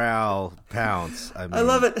growl pounce. I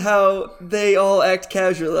love it how they all act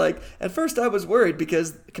casually. Like, at first I was worried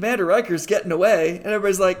because Commander Riker's getting away, and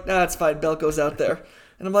everybody's like, nah, it's fine, Belko's out there.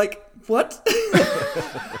 And I'm like, what?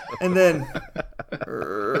 And then,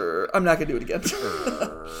 I'm not going to do it again.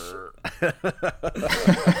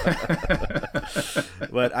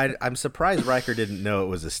 But I'm surprised Riker didn't know it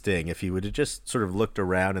was a sting. If he would have just sort of looked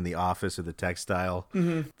around in the office of the textile,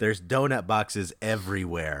 there's donut boxes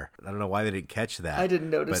everywhere. I don't know why they didn't catch that. I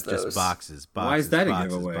didn't notice but those. Just boxes. Why is that a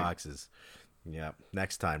boxes, giveaway? Boxes. Yeah,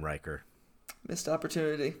 next time, Riker. Missed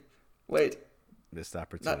opportunity. Wait, Missed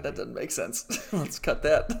opportunity. that doesn't make sense. Let's cut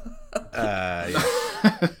that. Yeah.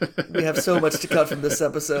 We have so much to cut from this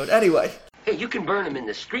episode. Anyway. Hey, you can burn them in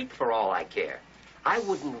the street for all I care. I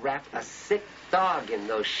wouldn't wrap a sick dog in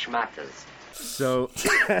those schmatters. So,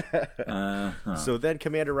 so then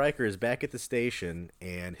Commander Riker is back at the station,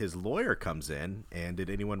 and his lawyer comes in. And did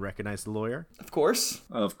anyone recognize the lawyer? Of course.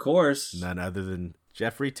 Of course. None other than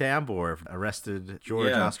Jeffrey Tambor, arrested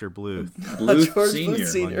George Oscar Bluth. Bluth George Sr. Bluth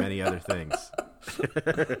Sr. Among many other things.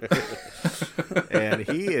 And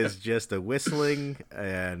he is just a whistling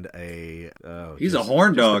and he's a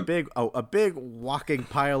horn dog. A big walking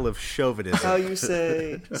pile of chauvinism. How you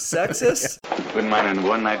say sexist? Wouldn't mind a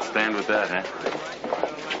one-night stand with that, huh?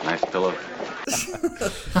 Nice pillow.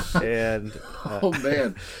 And Oh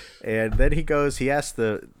man. and then he's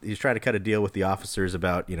trying to cut a deal with the officers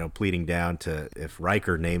about, pleading down to if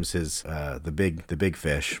Riker names his the big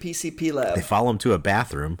fish. PCP lab. They follow him to a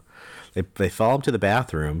bathroom. They follow him to the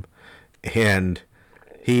bathroom, and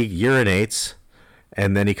he urinates,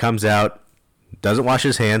 and then he comes out, doesn't wash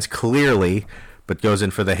his hands clearly, but goes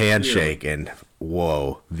in for the handshake, and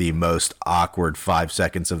whoa, the most awkward 5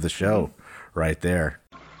 seconds of the show right there.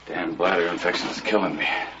 Damn bladder infection is killing me.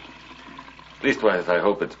 Leastwise, I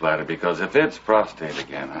hope it's bladder, because if it's prostate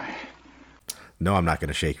again, No, I'm not going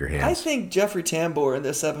to shake your hands. I think Jeffrey Tambor in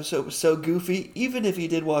this episode was so goofy, even if he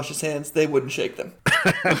did wash his hands, they wouldn't shake them.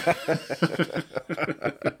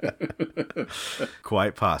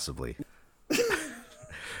 Quite possibly.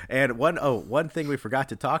 And one thing we forgot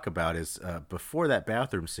to talk about is before that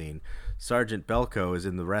bathroom scene, Sergeant Belko is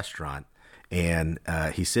in the restaurant, and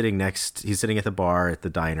he's sitting at the bar at the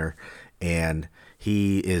diner, and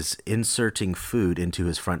he is inserting food into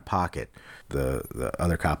his front pocket. The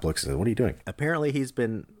other cop looks and says, "What are you doing?" Apparently he's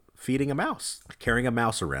been feeding a mouse, carrying a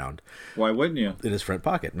mouse around. Why wouldn't you? In his front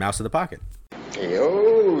pocket. Mouse in the pocket.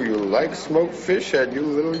 Yo, you like smoked fish, you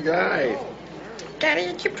little guy.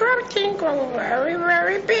 Gotta eat your protein, grow very,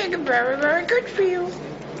 very big, very, very good for you.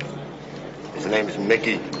 His name's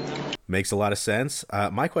Mickey. Makes a lot of sense.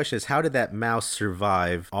 My question is, how did that mouse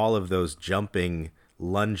survive all of those jumping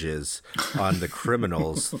lunges on the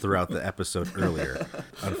criminals throughout the episode earlier?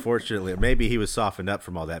 Unfortunately, maybe he was softened up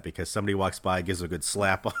from all that because somebody walks by, gives a good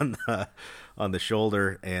slap on the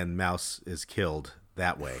shoulder, and mouse is killed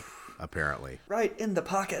that way, apparently. Right in the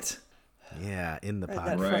pocket. Yeah, in the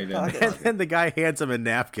pocket. Right. And then the guy hands him a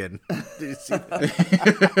napkin. Did you see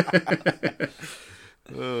that?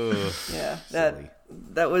 Oh, yeah, silly.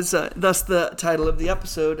 that was thus the title of the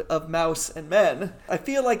episode of Mouse and Men. I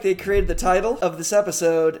feel like they created the title of this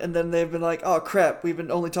episode, and then they've been like, "Oh crap, we've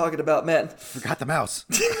been only talking about men." Forgot the mouse.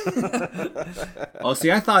 Oh,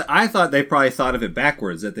 see, I thought they probably thought of it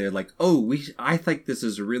backwards. That they're like, "Oh, I think this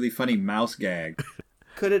is a really funny mouse gag."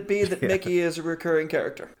 Could it be that Mickey is a recurring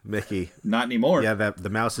character? Mickey. Not anymore. Yeah, the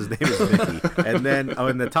mouse's name is Mickey. And then,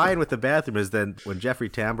 and the tie-in with the bathroom is then when Jeffrey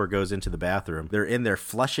Tambor goes into the bathroom, they're in there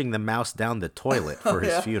flushing the mouse down the toilet for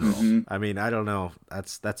his funeral. Mm-hmm. I mean, I don't know.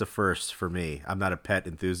 That's a first for me. I'm not a pet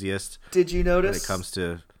enthusiast. Did you notice? When it comes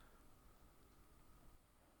to...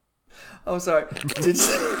 Oh, sorry.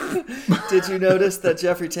 Did you notice that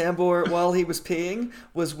Jeffrey Tambor, while he was peeing,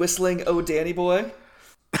 was whistling "Oh Danny Boy"?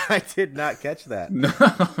 I did not catch that. No.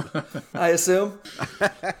 I assume.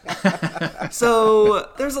 So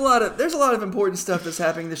there's a lot of important stuff that's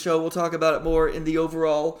happening in the show. We'll talk about it more in the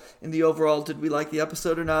overall. Did we like the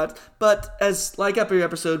episode or not? But as like every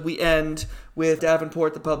episode, we end with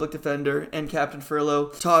Davenport, the public defender, and Captain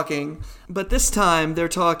Furlow talking. But this time, they're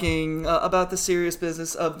talking about the serious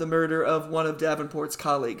business of the murder of one of Davenport's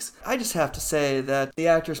colleagues. I just have to say that the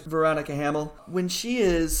actress Veronica Hamill, when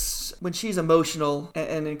she's emotional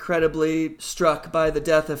and incredibly struck by the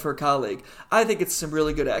death of her colleague, I think it's some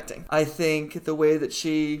really good acting. I think the way that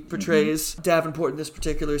she portrays Davenport in this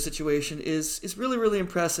particular situation is really, really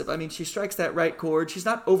impressive. I mean, she strikes that right chord. She's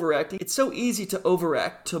not overacting. It's so easy to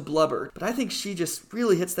overact, to blubber, but I think she just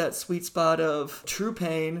really hits that sweet spot of true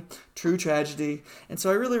pain, true tragedy. And so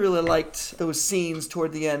I really, really liked those scenes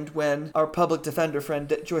toward the end when our public defender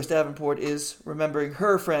friend Joyce Davenport is remembering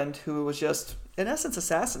her friend who was just, in essence,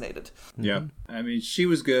 assassinated. Yeah. I mean, she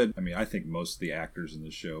was good. I mean, I think most of the actors in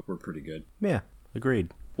the show were pretty good. Yeah, agreed.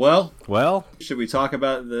 Well, should we talk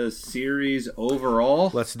about the series overall?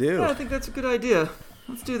 Let's do. Yeah, I think that's a good idea.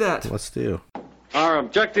 Let's do that. Let's do. Our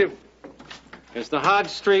objective is the Hodge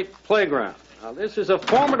Street Playground. Now, this is a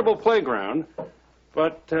formidable playground,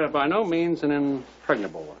 but by no means an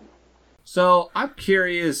impregnable one. So, I'm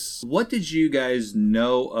curious, what did you guys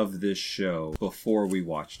know of this show before we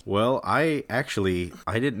watched it? Well, I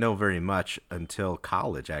didn't know very much until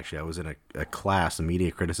college, actually. I was in a class, a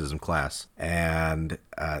media criticism class, and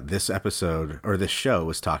this show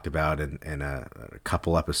was talked about, and a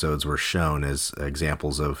couple episodes were shown as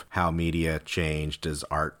examples of how media changed as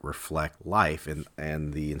art reflect life,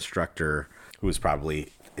 and the instructor, who was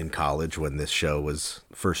probably in college when this show was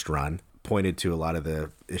first run, pointed to a lot of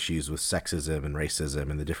the issues with sexism and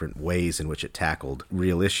racism and the different ways in which it tackled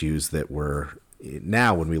real issues that were,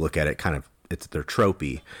 now when we look at it, they're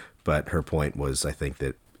tropey, but her point was, I think,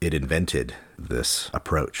 that it invented this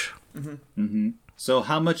approach. Mm-hmm. Mm-hmm. So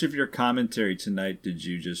how much of your commentary tonight did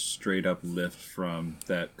you just straight up lift from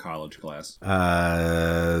that college class?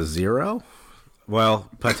 0. Well,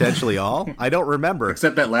 potentially all. I don't remember.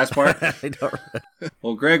 Except that last part. I don't.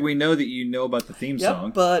 Well, Greg, we know that you know about the theme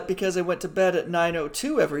song. But because I went to bed at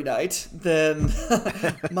 9:02 every night, then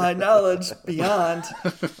my knowledge beyond.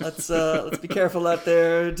 Let's be careful out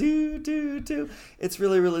there. It's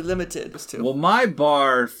really, really limited. Well, my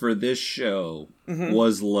bar for this show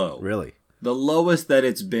was low. Really? The lowest that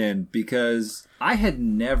it's been, because I had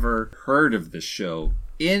never heard of this show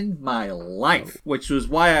in my life, which was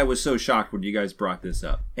why I was so shocked when you guys brought this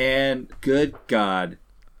up. And good God,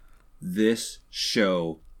 this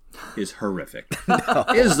show is horrific.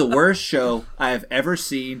 It is the worst show I have ever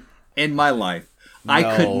seen in my life.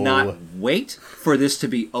 I could not wait for this to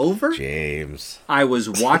be over. James. I was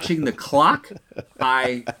watching the clock.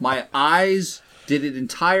 My eyes did an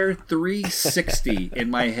entire 360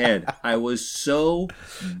 in my head. I was so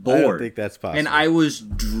bored. I don't think that's possible. And I was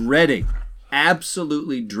dreading,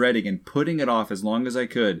 absolutely dreading, and putting it off as long as I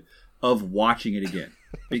could of watching it again.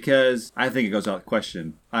 Because I think it goes without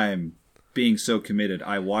question. I am being so committed.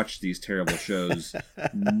 I watched these terrible shows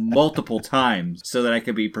multiple times so that I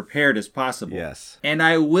could be prepared as possible. Yes. And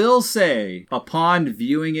I will say, upon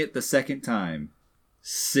viewing it the second time,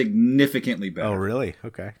 significantly better. Oh, really?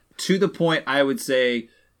 Okay. To the point, I would say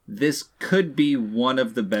this could be one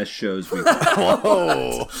of the best shows we've watched.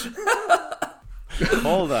 Whoa.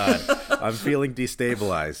 Hold on. I'm feeling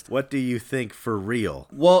destabilized. What do you think for real?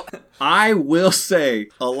 Well, I will say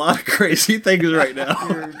a lot of crazy things right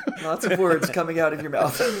now. Lots of words coming out of your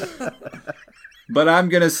mouth. But I'm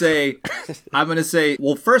going to say,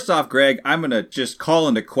 well, first off, Greg, I'm going to just call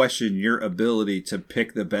into question your ability to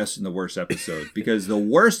pick the best and the worst episode. Because the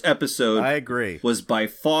worst episode, I agree, was by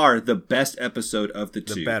far the best episode of the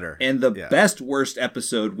two. The better. And the best worst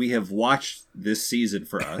episode we have watched this season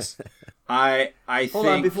for us. I hold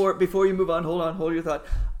on, before you move on, hold your thought.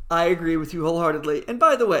 I agree with you wholeheartedly. And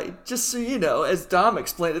by the way, just so you know, as Dom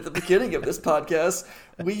explained at the beginning of this podcast,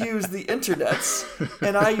 we use the internets,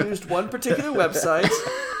 and I used one particular website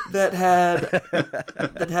that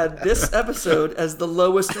had this episode as the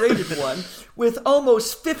lowest rated one, with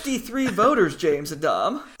almost 53 voters, James and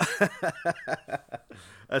Dom.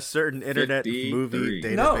 A certain internet 53. movie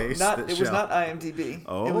database. No, it was not IMDb.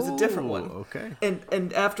 Oh, it was a different one. Okay.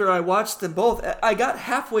 And after I watched them both, I got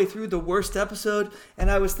halfway through the worst episode, and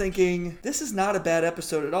I was thinking, this is not a bad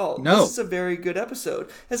episode at all. No. This is a very good episode.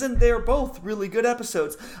 As in, they're both really good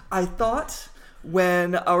episodes. I thought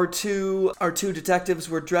when our two detectives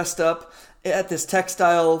were dressed up at this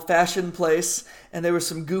textile fashion place, and there was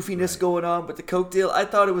some goofiness going on with the Coke deal, I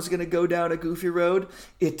thought it was going to go down a goofy road.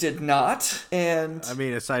 It did not. And I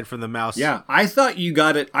mean, aside from the mouse. Yeah, I thought you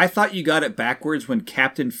got it backwards when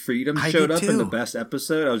Captain Freedom showed up in the best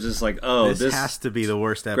episode. I was just like, oh, this has to be the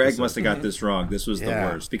worst episode. Greg must have got this wrong. This was the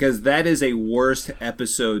worst. Because that is a worst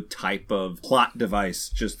episode type of plot device,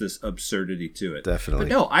 just this absurdity to it. Definitely.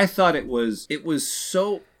 But no, I thought it was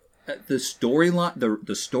so the storylines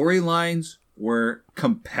were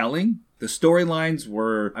compelling. The storylines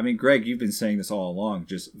were, I mean, Greg, you've been saying this all along,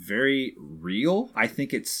 just very real. I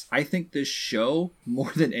think this show,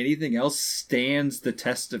 more than anything else, stands the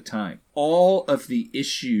test of time. All of the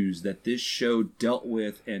issues that this show dealt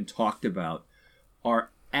with and talked about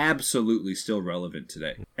are absolutely still relevant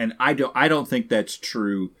today. And I don't think that's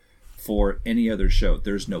true for any other show.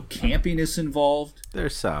 There's no campiness involved.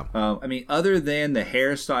 There's some. I mean, other than the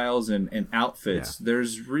hairstyles and outfits,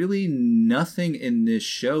 there's really nothing in this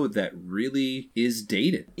show that really is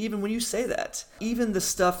dated. Even when you say that, even the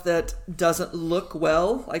stuff that doesn't look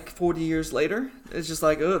well, like 40 years later, it's just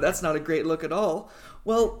like, oh, that's not a great look at all.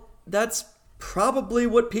 Well, that's probably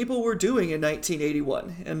what people were doing in 1981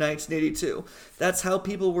 and 1982. That's how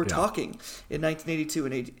people were talking in 1982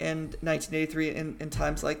 and 1983 and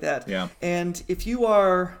times like that. Yeah. And if you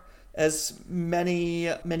are, as many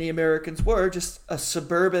Americans were, just a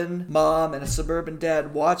suburban mom and a suburban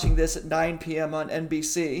dad watching this at 9 p.m. on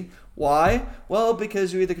NBC, why? Well,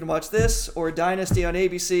 because you either can watch this or Dynasty on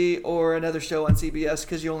ABC or another show on CBS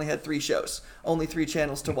because you only had 3 shows, only 3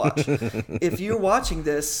 channels to watch. If you're watching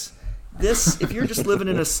this, if you're just living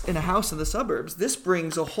in a house in the suburbs, this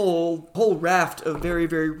brings a whole raft of very,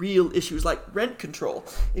 very real issues like rent control.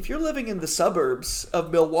 If you're living in the suburbs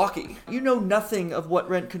of Milwaukee, you know nothing of what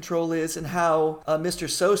rent control is and how Mr.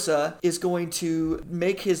 Sosa is going to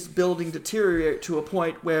make his building deteriorate to a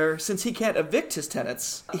point where, since he can't evict his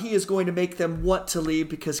tenants, he is going to make them want to leave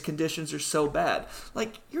because conditions are so bad.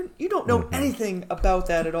 Like, you don't know anything about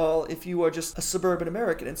that at all if you are just a suburban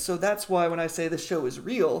American. And so that's why when I say the show is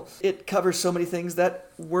real, it covers so many things that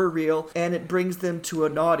were real, and it brings them to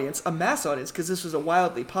an audience, a mass audience, because this was a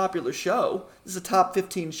wildly popular show. This is a top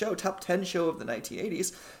 15 show, top 10 show of the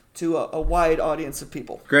 1980s. to a wide audience of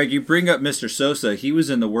people. Greg, you bring up Mr. Sosa. He was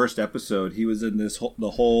in the worst episode. He was in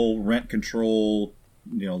the whole rent control,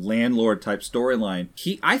 landlord type storyline.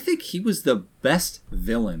 I think he was the best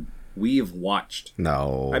villain we have watched.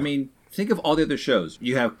 No. I mean, think of all the other shows.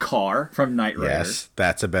 You have Carr from Knight Rider. Yes,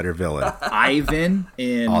 that's a better villain. Ivan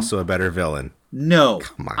in... Also a better villain. No.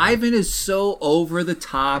 Come on. Ivan is so over the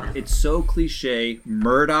top. It's so cliche.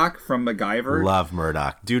 Murdoch from MacGyver. Love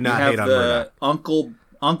Murdoch. Do not you have hate on the Murdoch.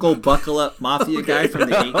 Uncle Buckle Up Mafia guy from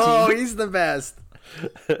the 18. Oh, he's the best.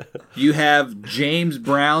 You have James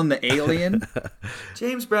Brown, the alien.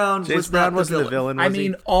 James Brown wasn't the villain. I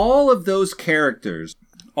mean, all of those characters,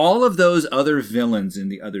 all of those other villains in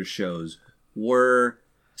the other shows were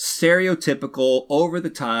stereotypical,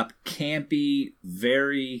 over-the-top, campy,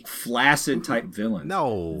 very flaccid type villains.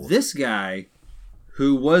 No. This guy,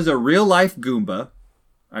 who was a real-life Goomba,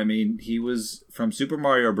 I mean, he was from Super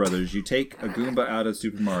Mario Brothers. You take a Goomba out of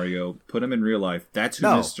Super Mario, put him in real life. That's who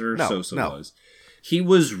Mr. Sosa was. He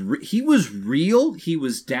was real. He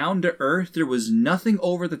was down to earth. There was nothing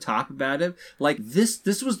over the top about him. Like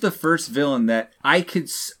this was the first villain that I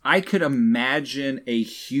could imagine a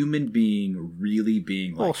human being really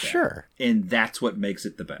being like that. Sure. And that's what makes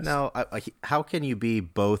it the best. No, how can you be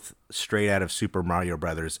both straight out of Super Mario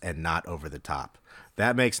Brothers and not over the top?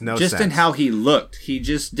 That makes no sense. Just in how he looked. He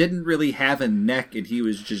just didn't really have a neck, and he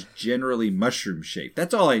was just generally mushroom-shaped.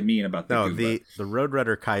 That's all I mean about the Goomba. The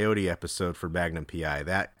Roadrunner Coyote episode for Magnum P.I.,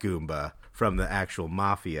 that Goomba from the actual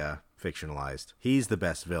Mafia fictionalized, he's the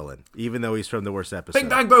best villain, even though he's from the worst episode. Bing,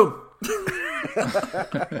 bang, boom!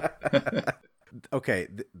 Okay,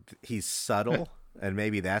 he's subtle, and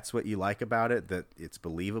maybe that's what you like about it, that it's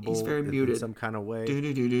believable. He's very muted in some kind of way.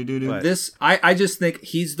 But I just think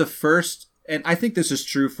he's the first... And I think this is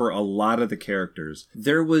true for a lot of the characters.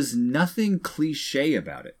 There was nothing cliche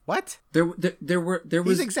about it. What? There was.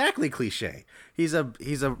 He's exactly cliche. He's a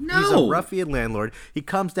ruffian landlord. He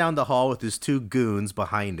comes down the hall with his two goons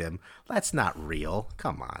behind him. That's not real.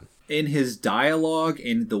 Come on. In his dialogue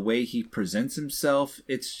and the way he presents himself,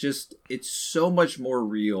 it's so much more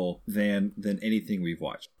real than anything we've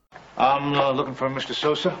watched. I'm looking for Mr.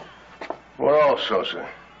 Sosa. We're all Sosa.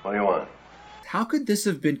 What do you want? How could this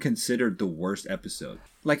have been considered the worst episode?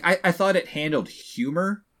 Like, I thought it handled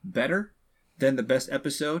humor better than the best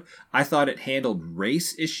episode. I thought it handled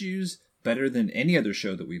race issues better than any other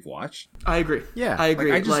show that we've watched. I agree. Yeah. I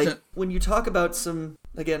agree. When you talk about some...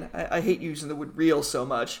 Again, I hate using the word real so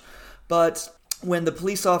much, but when the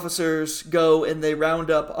police officers go and they round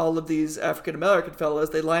up all of these African-American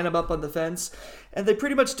fellas, they line them up on the fence, and they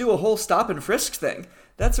pretty much do a whole stop and frisk thing.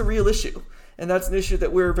 That's a real issue. And that's an issue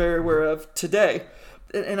that we're very aware of today.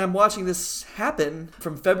 And I'm watching this happen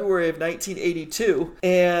from February of 1982.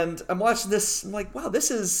 And I'm watching this, I'm like, wow,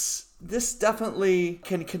 this definitely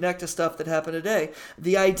can connect to stuff that happened today.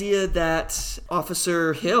 The idea that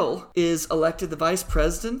Officer Hill is elected the vice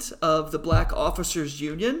president of the Black Officers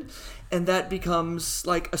Union, and that becomes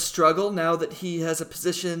like a struggle now that he has a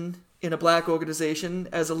position in a black organization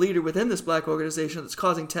as a leader within this black organization that's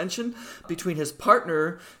causing tension between his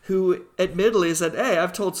partner, who admittedly said, hey,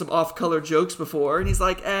 I've told some off-color jokes before. And he's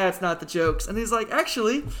like, it's not the jokes. And he's like,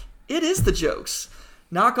 actually, it is the jokes.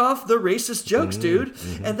 Knock off the racist jokes, dude.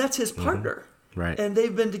 Mm-hmm. And that's his partner. Right. And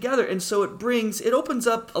they've been together. And so it opens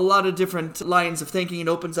up a lot of different lines of thinking. It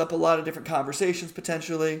opens up a lot of different conversations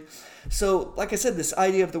potentially. So, like I said, this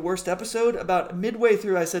idea of the worst episode, about midway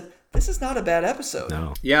through, I said, this is not a bad episode.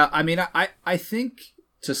 No. Yeah, I mean, I think,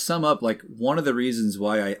 to sum up, like, one of the reasons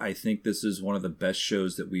why I think this is one of the best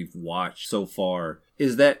shows that we've watched so far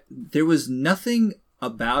is that there was nothing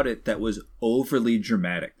about it that was overly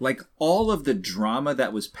dramatic. Like, all of the drama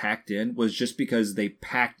that was packed in was just because they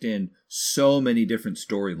packed in so many different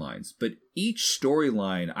storylines. But each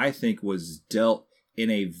storyline, I think, was dealt in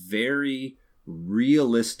a very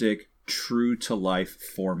realistic, true-to-life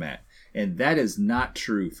format. And that is not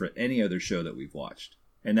true for any other show that we've watched.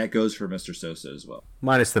 And that goes for Mr. Sosa as well.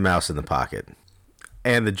 Minus the mouse in the pocket.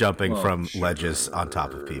 And the jumping from ledges on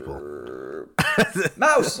top of people.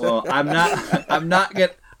 Mouse! Well, I'm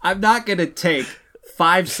not gonna take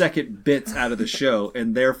 5-second bits out of the show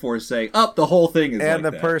and therefore say, the whole thing is and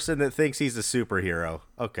like the that. person that thinks he's a superhero.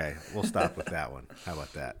 Okay, we'll stop with that one. How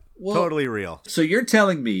about that? Well, totally real. So you're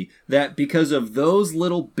telling me that because of those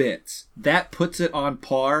little bits, that puts it on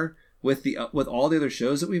par with all the other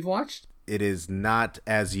shows that we've watched? It is not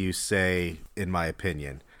as you say, in my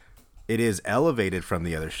opinion. It is elevated from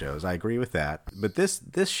the other shows. I agree with that. But this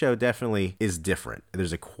show definitely is different.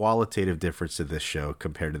 There's a qualitative difference to this show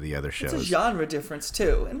compared to the other shows. It's a genre difference,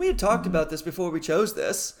 too. And we had talked about this before we chose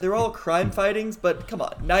this. They're all crime fightings, but come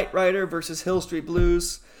on. Knight Rider versus Hill Street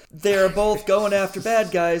Blues. They're both going after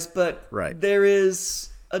bad guys, but there is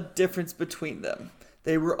a difference between them.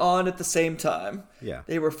 They were on at the same time. Yeah.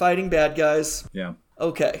 They were fighting bad guys. Yeah.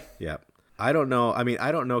 Okay. Yeah. I don't know. I mean,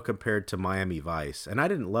 I don't know compared to Miami Vice. And I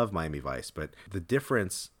didn't love Miami Vice, but the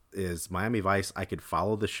difference is Miami Vice, I could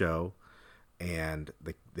follow the show and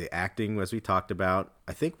the acting, as we talked about.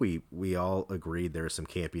 I think we all agreed there was some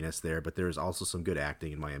campiness there, but there was also some good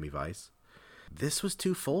acting in Miami Vice. This was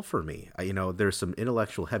too full for me. There's some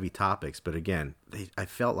intellectual heavy topics, but again, I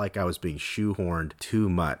felt like I was being shoehorned too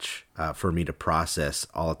much for me to process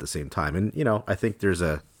all at the same time. And, I think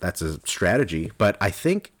that's a strategy, but I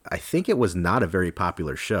think it was not a very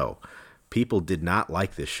popular show. People did not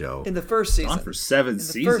like this show. In the first season. On for 7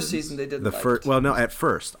 seasons. In the first season, they didn't like it. Well, no, at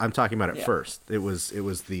first. I'm talking about at first. At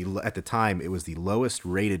the time, it was the lowest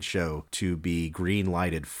rated show to be green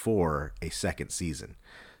lighted for a second season.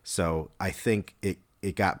 So I think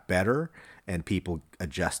it got better and people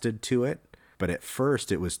adjusted to it. But at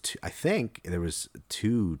first, it was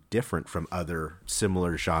too different from other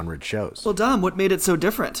similar genre shows. Well, Dom, what made it so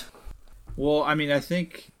different? Well, I mean, I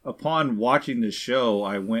think upon watching this show,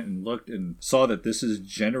 I went and looked and saw that this is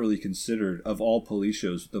generally considered, of all police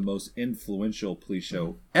shows, the most influential police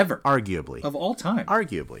show ever. Arguably. Of all time.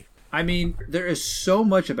 Arguably. I mean, there is so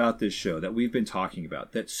much about this show that we've been talking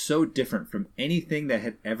about that's so different from anything that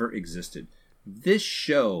had ever existed. This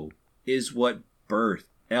show is what birthed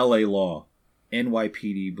L.A. Law,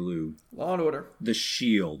 NYPD Blue, Law and Order, The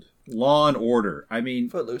Shield, Law and Order. I mean,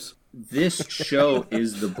 Footloose. This show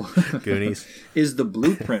is Goonies is the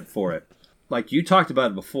blueprint for it. Like you talked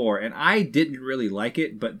about it before, and I didn't really like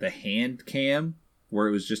it, but the hand cam where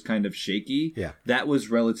it was just kind of shaky, that was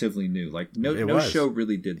relatively new. Like no show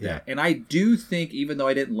really did that. And I do think, even though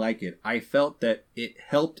I didn't like it, I felt that it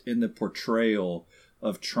helped in the portrayal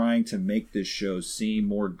of trying to make this show seem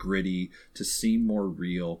more gritty, to seem more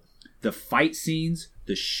real. The fight scenes,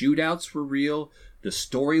 the shootouts were real. The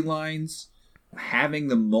storylines, having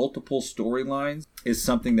the multiple storylines is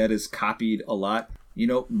something that is copied a lot.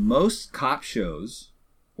 Most cop shows,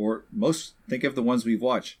 or think of the ones we've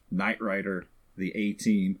watched, Knight Rider, The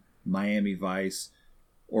A-Team, Miami Vice,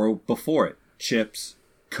 or before it, Chips,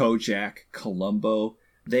 Kojak, Columbo.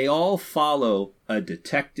 They all follow a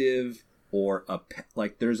detective or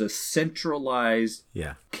there's a centralized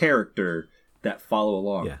character that follow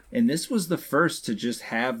along. Yeah. And this was the first to just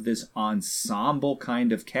have this ensemble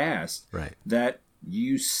kind of cast that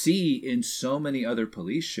you see in so many other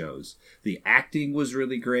police shows. The acting was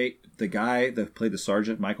really great. The guy that played the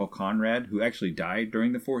sergeant, Michael Conrad, who actually died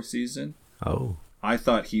during the 4th season. Oh. I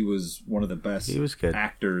thought he was one of the best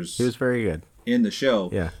actors. He was very good. In the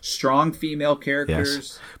show. Yeah. Strong female characters.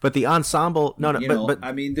 Yes. But the ensemble, but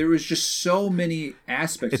I mean, there was just so many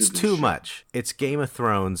aspects of this show. It's too much. It's Game of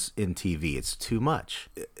Thrones in TV. It's too much.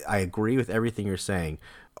 I agree with everything you're saying.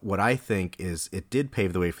 What I think is it did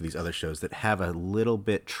pave the way for these other shows that have a little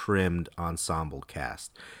bit trimmed ensemble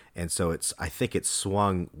cast. And so I think it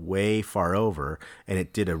swung way far over, and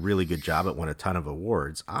it did a really good job. It won a ton of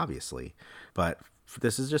awards, obviously. But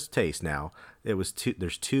this is just taste now. There's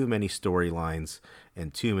too many storylines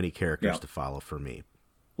and too many characters to follow for me.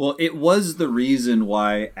 Well, it was the reason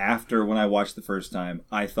why when I watched the first time,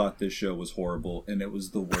 I thought this show was horrible and it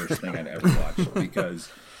was the worst thing I'd ever watched,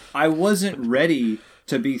 because I wasn't ready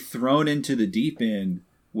to be thrown into the deep end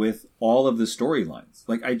with all of the storylines.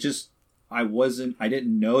 Like I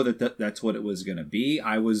didn't know that's what it was going to be.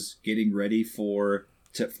 I was getting ready for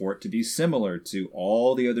it to be similar to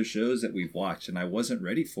all the other shows that we've watched, and I wasn't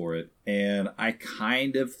ready for it. And I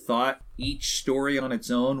kind of thought each story on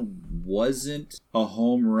its own wasn't a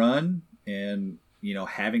home run, and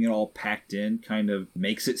having it all packed in kind of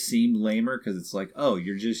makes it seem lamer, because it's like, oh,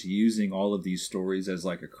 you're just using all of these stories as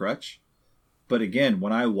like a crutch. But again,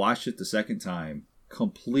 when I watched it the second time,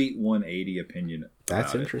 complete 180 opinion.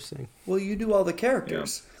 That's interesting. Well, you knew all the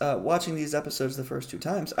characters. Yeah. Watching these episodes the first 2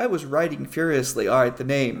 times, I was writing furiously. All right, the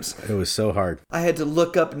names. It was so hard. I had to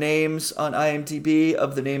look up names on IMDb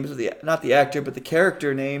of the names of not the actor, but the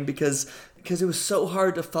character name, because it was so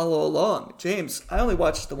hard to follow along. James, I only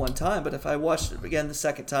watched it the one time, but if I watched it again the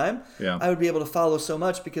second time, I would be able to follow so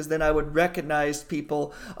much, because then I would recognize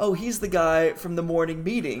people. Oh, he's the guy from the morning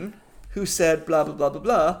meeting who said blah, blah, blah, blah,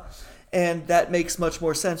 blah. And that makes much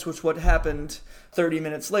more sense, which what happened 30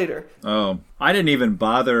 minutes later. Oh, I didn't even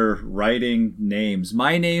bother writing names.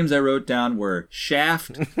 My names I wrote down were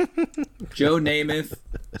Shaft, Joe Namath,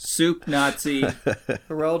 Soup Nazi,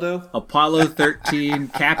 Geraldo, Apollo 13,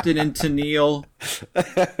 Captain and Tennille.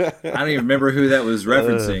 I don't even remember who that was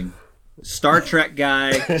referencing. Star Trek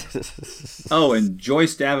guy. Oh, and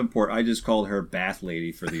Joyce Davenport. I just called her Bath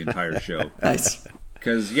Lady for the entire show. Nice.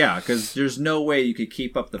 Because there's no way you could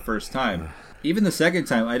keep up the first time. Even the second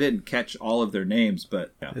time, I didn't catch all of their names,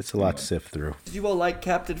 but... Yeah, it's a lot to sift through. Did you all like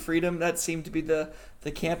Captain Freedom? That seemed to be the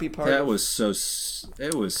campy part. It was so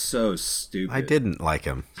stupid. I didn't like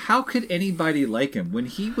him. How could anybody like him? When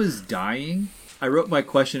he was dying, I wrote my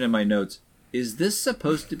question in my notes. Is this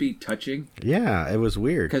supposed to be touching? Yeah, it was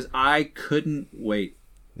weird. Because I couldn't wait.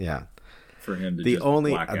 Yeah. For him to the just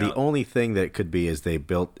only black out. The only thing that could be is they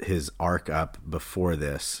built his arc up before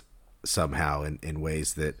this somehow in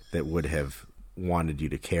ways that would have wanted you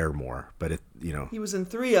to care more. But he was in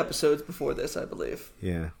 3 episodes before this, I believe.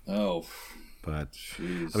 Yeah. Oh. But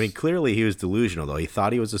jeez. I mean, clearly he was delusional though. He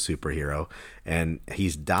thought he was a superhero, and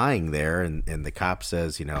he's dying there, and the cop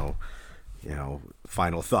says,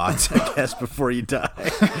 final thoughts, I guess, before you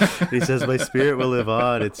die. He says, my spirit will live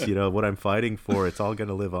on. It's, what I'm fighting for. It's all going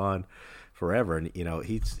to live on forever. And,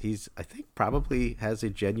 he's, I think, probably has a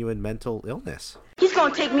genuine mental illness. He's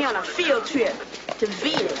going to take me on a field trip to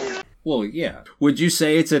Venus. Well, yeah. Would you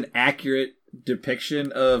say it's an accurate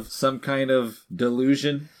depiction of some kind of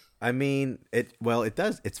delusion? I mean, it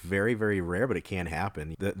does. It's very, very rare, but it can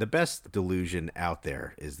happen. The best delusion out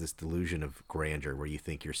there is this delusion of grandeur where you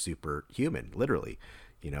think you're superhuman, literally.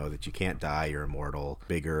 That you can't die, you're immortal,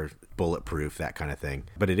 bigger, bulletproof, that kind of thing.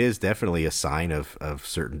 But it is definitely a sign of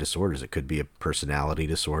certain disorders. It could be a personality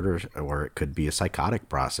disorder, or it could be a psychotic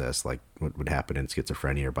process, like what would happen in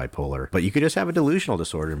schizophrenia or bipolar. But you could just have a delusional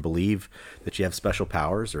disorder and believe that you have special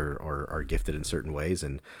powers or are gifted in certain ways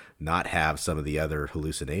and not have some of the other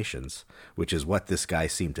hallucinations, which is what this guy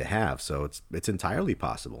seemed to have. So it's entirely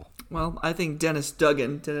possible. Well, I think Dennis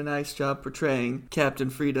Duggan did a nice job portraying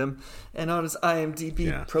Captain Freedom. And on his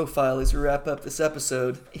IMDb profile, as we wrap up this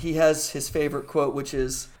episode, he has his favorite quote, which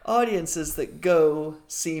is, "Audiences that go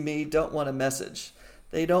see me don't want a message.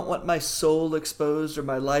 They don't want my soul exposed or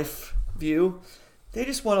my life view. They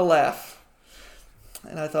just want to laugh."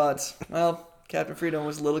 And I thought, well, Captain Freedom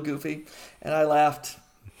was a little goofy, and I laughed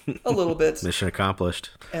a little bit. Mission accomplished.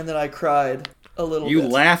 And then I cried a little bit. You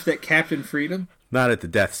laughed at Captain Freedom? Not at the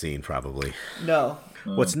death scene, probably. No.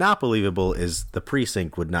 What's not believable is the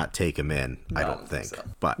precinct would not take him in, I don't think. So.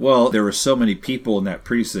 But there were so many people in that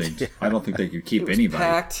precinct. I don't think they could keep anybody.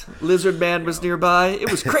 Packed. Lizard Man was nearby. It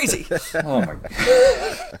was crazy. Oh my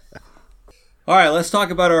god. All right, let's talk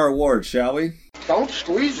about our awards, shall we? Don't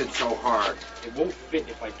squeeze it so hard. It won't fit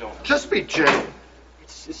if I don't. Just be gentle.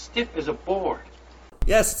 It's as stiff as a board.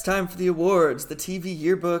 Yes, it's time for the awards, the TV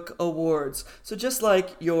Yearbook Awards. So just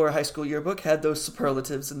like your high school yearbook had those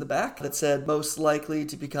superlatives in the back that said most likely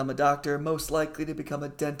to become a doctor, most likely to become a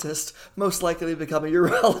dentist, most likely to become a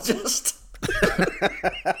urologist.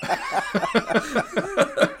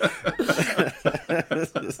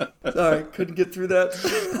 Sorry, couldn't get through that.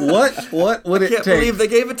 What would it take? I can't believe they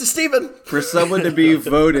gave it to Steven. For someone to be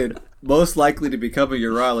voted most likely to become a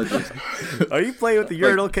urologist. Are you playing with the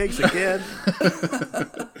urinal cakes again?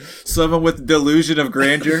 Someone with delusion of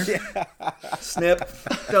grandeur? Yeah. Snip.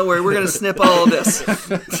 Don't worry, we're going to snip all of this.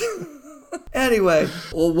 Anyway.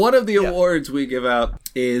 Well, one of the awards we give out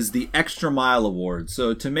is the Extra Mile Award.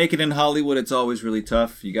 So to make it in Hollywood, it's always really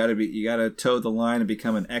tough. You gotta toe the line and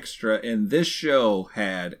become an extra. And this show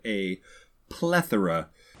had a plethora.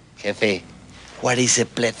 Jefe, what is a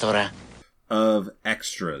plethora? Of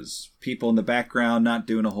extras. People in the background not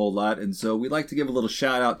doing a whole lot. And so we'd like to give a little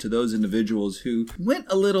shout out to those individuals who went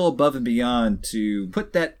a little above and beyond to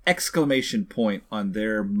put that exclamation point on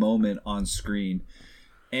their moment on screen.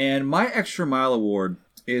 And my Extra Mile Award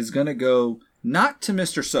is going to go not to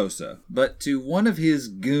Mr. Sosa, but to one of his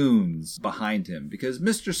goons behind him. Because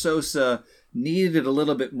Mr. Sosa needed a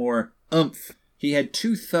little bit more oomph. He had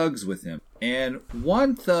 2 thugs with him. And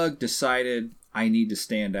one thug decided, I need to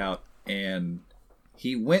stand out. And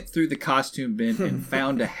he went through the costume bin and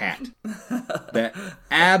found a hat that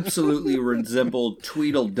absolutely resembled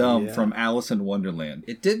Tweedledum from Alice in Wonderland.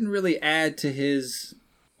 It didn't really add to his...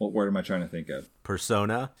 What word am I trying to think of?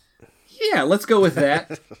 Persona? Yeah, let's go with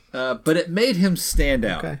that. But it made him stand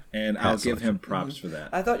out, okay. And I'll give him props for that.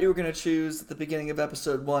 I thought you were going to choose at the beginning of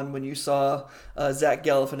episode 1 when you saw Zach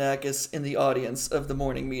Galifianakis in the audience of the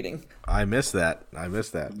morning meeting. I missed that.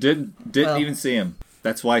 Didn't even see him.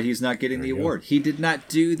 That's why he's not getting the award. He did not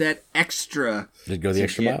do that extra. Did go the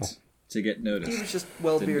extra mile to get noticed. He was just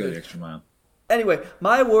well bearded. Didn't go the extra mile. Anyway,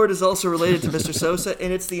 my award is also related to Mr. Sosa,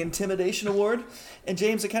 and it's the Intimidation Award. And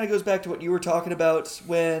James, it kind of goes back to what you were talking about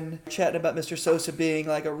when chatting about Mr. Sosa being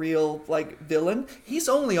like a real like villain. He's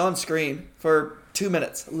only on screen for 2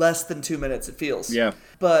 minutes, less than 2 minutes it feels. Yeah.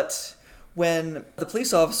 But when the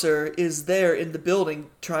police officer is there in the building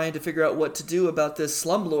trying to figure out what to do about this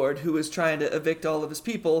slumlord who is trying to evict all of his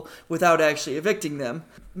people without actually evicting them,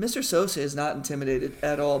 Mr. Sosa is not intimidated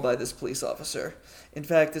at all by this police officer. In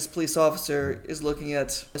fact, this police officer is looking at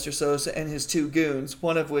Mr. Sosa and his two goons,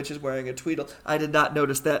 one of which is wearing a Tweedle. I did not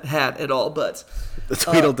notice that hat at all, but... The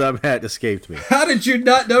Tweedledum hat escaped me. How did you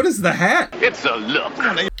not notice the hat? It's a look.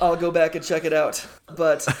 I'll go back and check it out.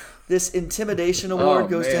 But this Intimidation Award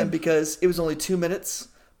goes to him because it was only 2 minutes,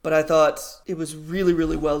 but I thought it was really,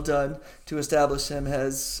 really well done to establish him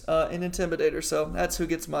as an intimidator. So that's who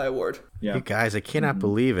gets my award. Yeah. You guys, I cannot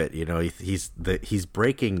believe it. You know, he's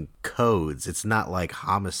breaking codes. It's not like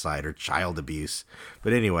homicide or child abuse.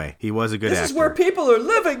 But anyway, he was a good actor. This is where people are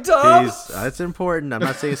living, Tom. That's important. I'm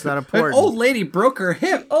not saying it's not An important. old lady broke her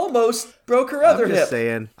hip. Almost broke her other I'm hip. just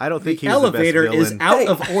saying. I don't think The he was the best elevator villain. is out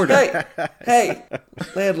of order. Hey,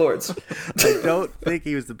 landlords. I don't think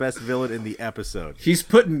he was the best villain in the episode. He's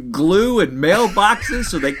putting glue in mailboxes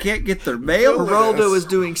so they can't get their mail. Geraldo is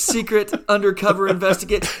doing secret undercover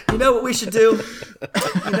investigate. You know what we should do?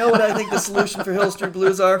 You know what I think the solution for Hill Street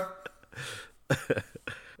Blues are?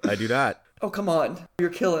 I do not. Oh, come on. You're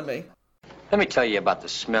killing me. Let me tell you about the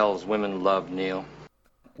smells women love, Neil.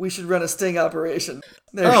 We should run a sting operation.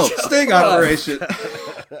 There Oh, you go. sting operation.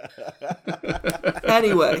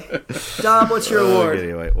 Anyway, Dom, what's your award?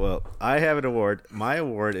 Anyway, well, I have an award. My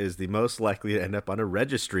award is the most likely to end up on a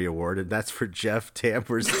registry award, and that's for Jeff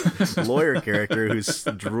Tambor's lawyer character who's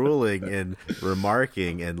drooling and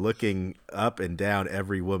remarking and looking up and down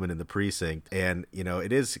every woman in the precinct. And, you know,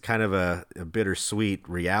 it is kind of a bittersweet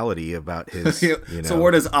reality about his, you know. This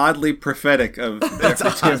award is oddly prophetic of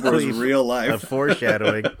Tambor's real life. A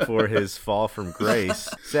foreshadowing for his fall from grace.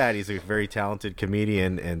 Sad. He's a very talented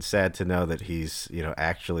comedian, and sad to know that he's, you know,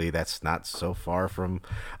 actually that's not so far from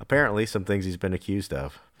apparently some things he's been accused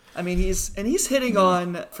of. I mean, he's hitting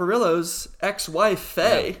on Farillo's ex-wife,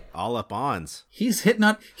 Faye. Yeah, all up ons. He's hitting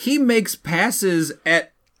on. He makes passes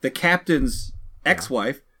at the captain's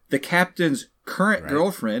ex-wife, the captain's current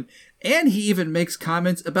girlfriend, and he even makes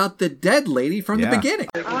comments about the dead lady from the beginning.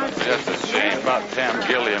 Just a shame about Tam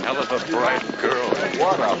Gilliam. Hell of a bright girl.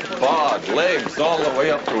 What a bod. Legs all the way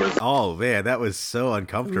up to his... Oh, man, that was so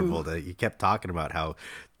uncomfortable that he kept talking about how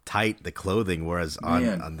tight the clothing was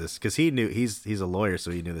on this. Because he knew, he's a lawyer, so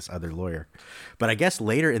he knew this other lawyer. But I guess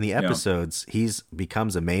later in the episodes, he's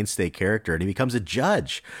becomes a mainstay character, and he becomes a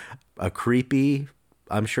judge. A creepy,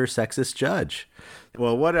 I'm sure, sexist judge.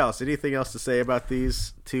 Well, what else? Anything else to say about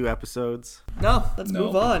these two episodes? No, let's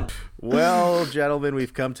move on. Well, gentlemen,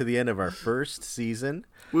 we've come to the end of our first season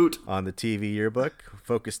Woot. On the TV Yearbook,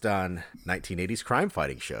 focused on 1980s crime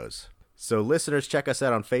fighting shows. So listeners, check us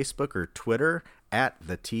out on Facebook or Twitter at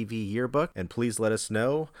the TV Yearbook, and please let us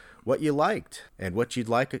know what you liked and what you'd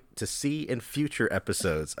like to see in future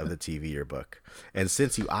episodes of the TV Yearbook. And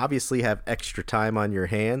since you obviously have extra time on your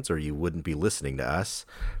hands, or you wouldn't be listening to us,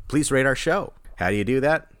 please rate our show. How do you do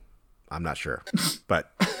that? I'm not sure,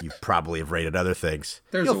 but you probably have rated other things.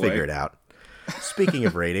 You'll figure it out. Speaking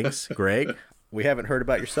of ratings, Greg, we haven't heard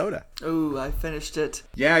about your soda. Oh, I finished it.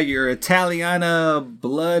 Yeah, your Italiana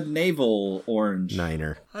Blood Navel Orange.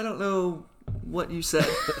 Niner. I don't know what you said.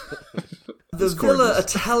 The Villa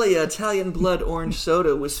Italia Italian Blood Orange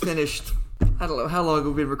Soda was finished, I don't know, how long have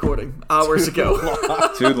we been recording? Hours ago.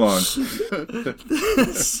 Too long.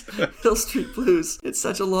 This Hill Street Blues. It's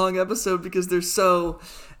such a long episode because there's so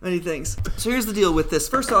many things. So here's the deal with this.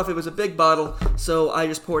 First off, it was a big bottle, so I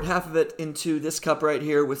just poured half of it into this cup right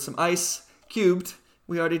here with some ice cubed.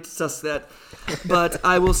 We already discussed that. But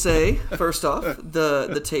I will say, first off,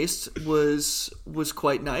 the taste was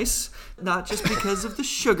quite nice. Not just because of the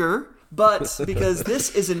sugar, but because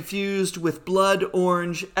this is infused with blood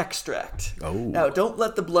orange extract. Oh. Now, don't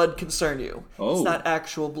let the blood concern you. Oh. It's not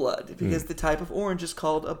actual blood, because the type of orange is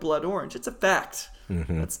called a blood orange. It's a fact.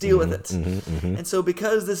 Let's deal with it. And so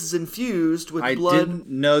because this is infused with blood... I didn't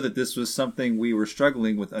know that this was something we were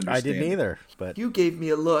struggling with understanding. I didn't either, but... You gave me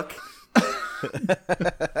a look.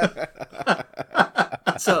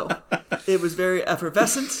 So, it was very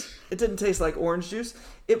effervescent. It didn't taste like orange juice.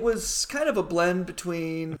 It was kind of a blend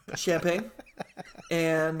between champagne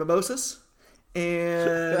and mimosas.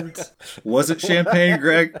 And was it champagne,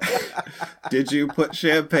 Greg? Did you put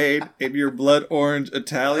champagne in your blood orange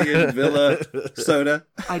Italian Villa soda?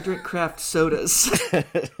 I drink craft sodas.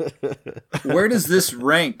 Where does this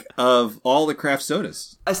rank of all the craft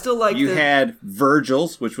sodas? I still like You had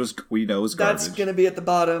Virgil's, which we know is garbage. That's going to be at the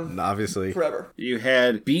bottom. Obviously. Forever. You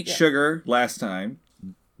had Beet Sugar last time.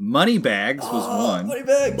 Moneybags was one.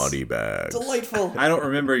 Moneybags. Delightful. I don't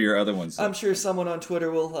remember your other ones. I'm sure someone on Twitter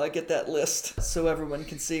will get that list so everyone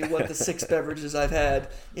can see what the 6 beverages I've had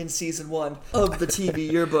in season 1 of the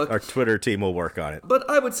TV yearbook. Our Twitter team will work on it. But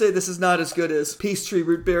I would say this is not as good as Peachtree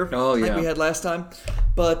Root Beer like we had last time.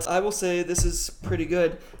 But I will say this is pretty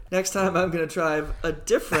good. Next time I'm going to try a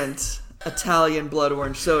different Italian blood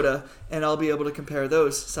orange soda, and I'll be able to compare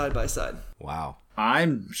those side by side. Wow.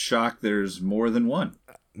 I'm shocked there's more than one.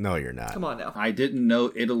 No, you're not. Come on now. I didn't know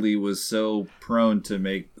Italy was so prone to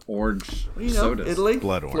make orange What do you know? sodas. Italy,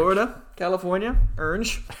 Blood orange. Florida, California,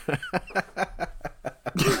 orange. I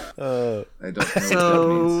don't know what that So,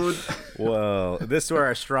 means. Well, this is where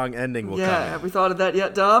our strong ending will come yeah, in. have we thought of that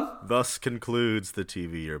yet, Dom? Thus concludes the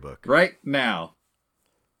TV yearbook. Right now.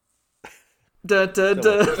 Da, da,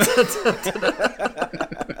 da, da, da,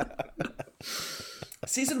 da.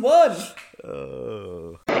 Season 1.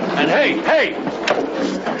 And hey,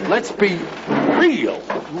 let's be real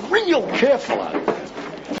careful out there.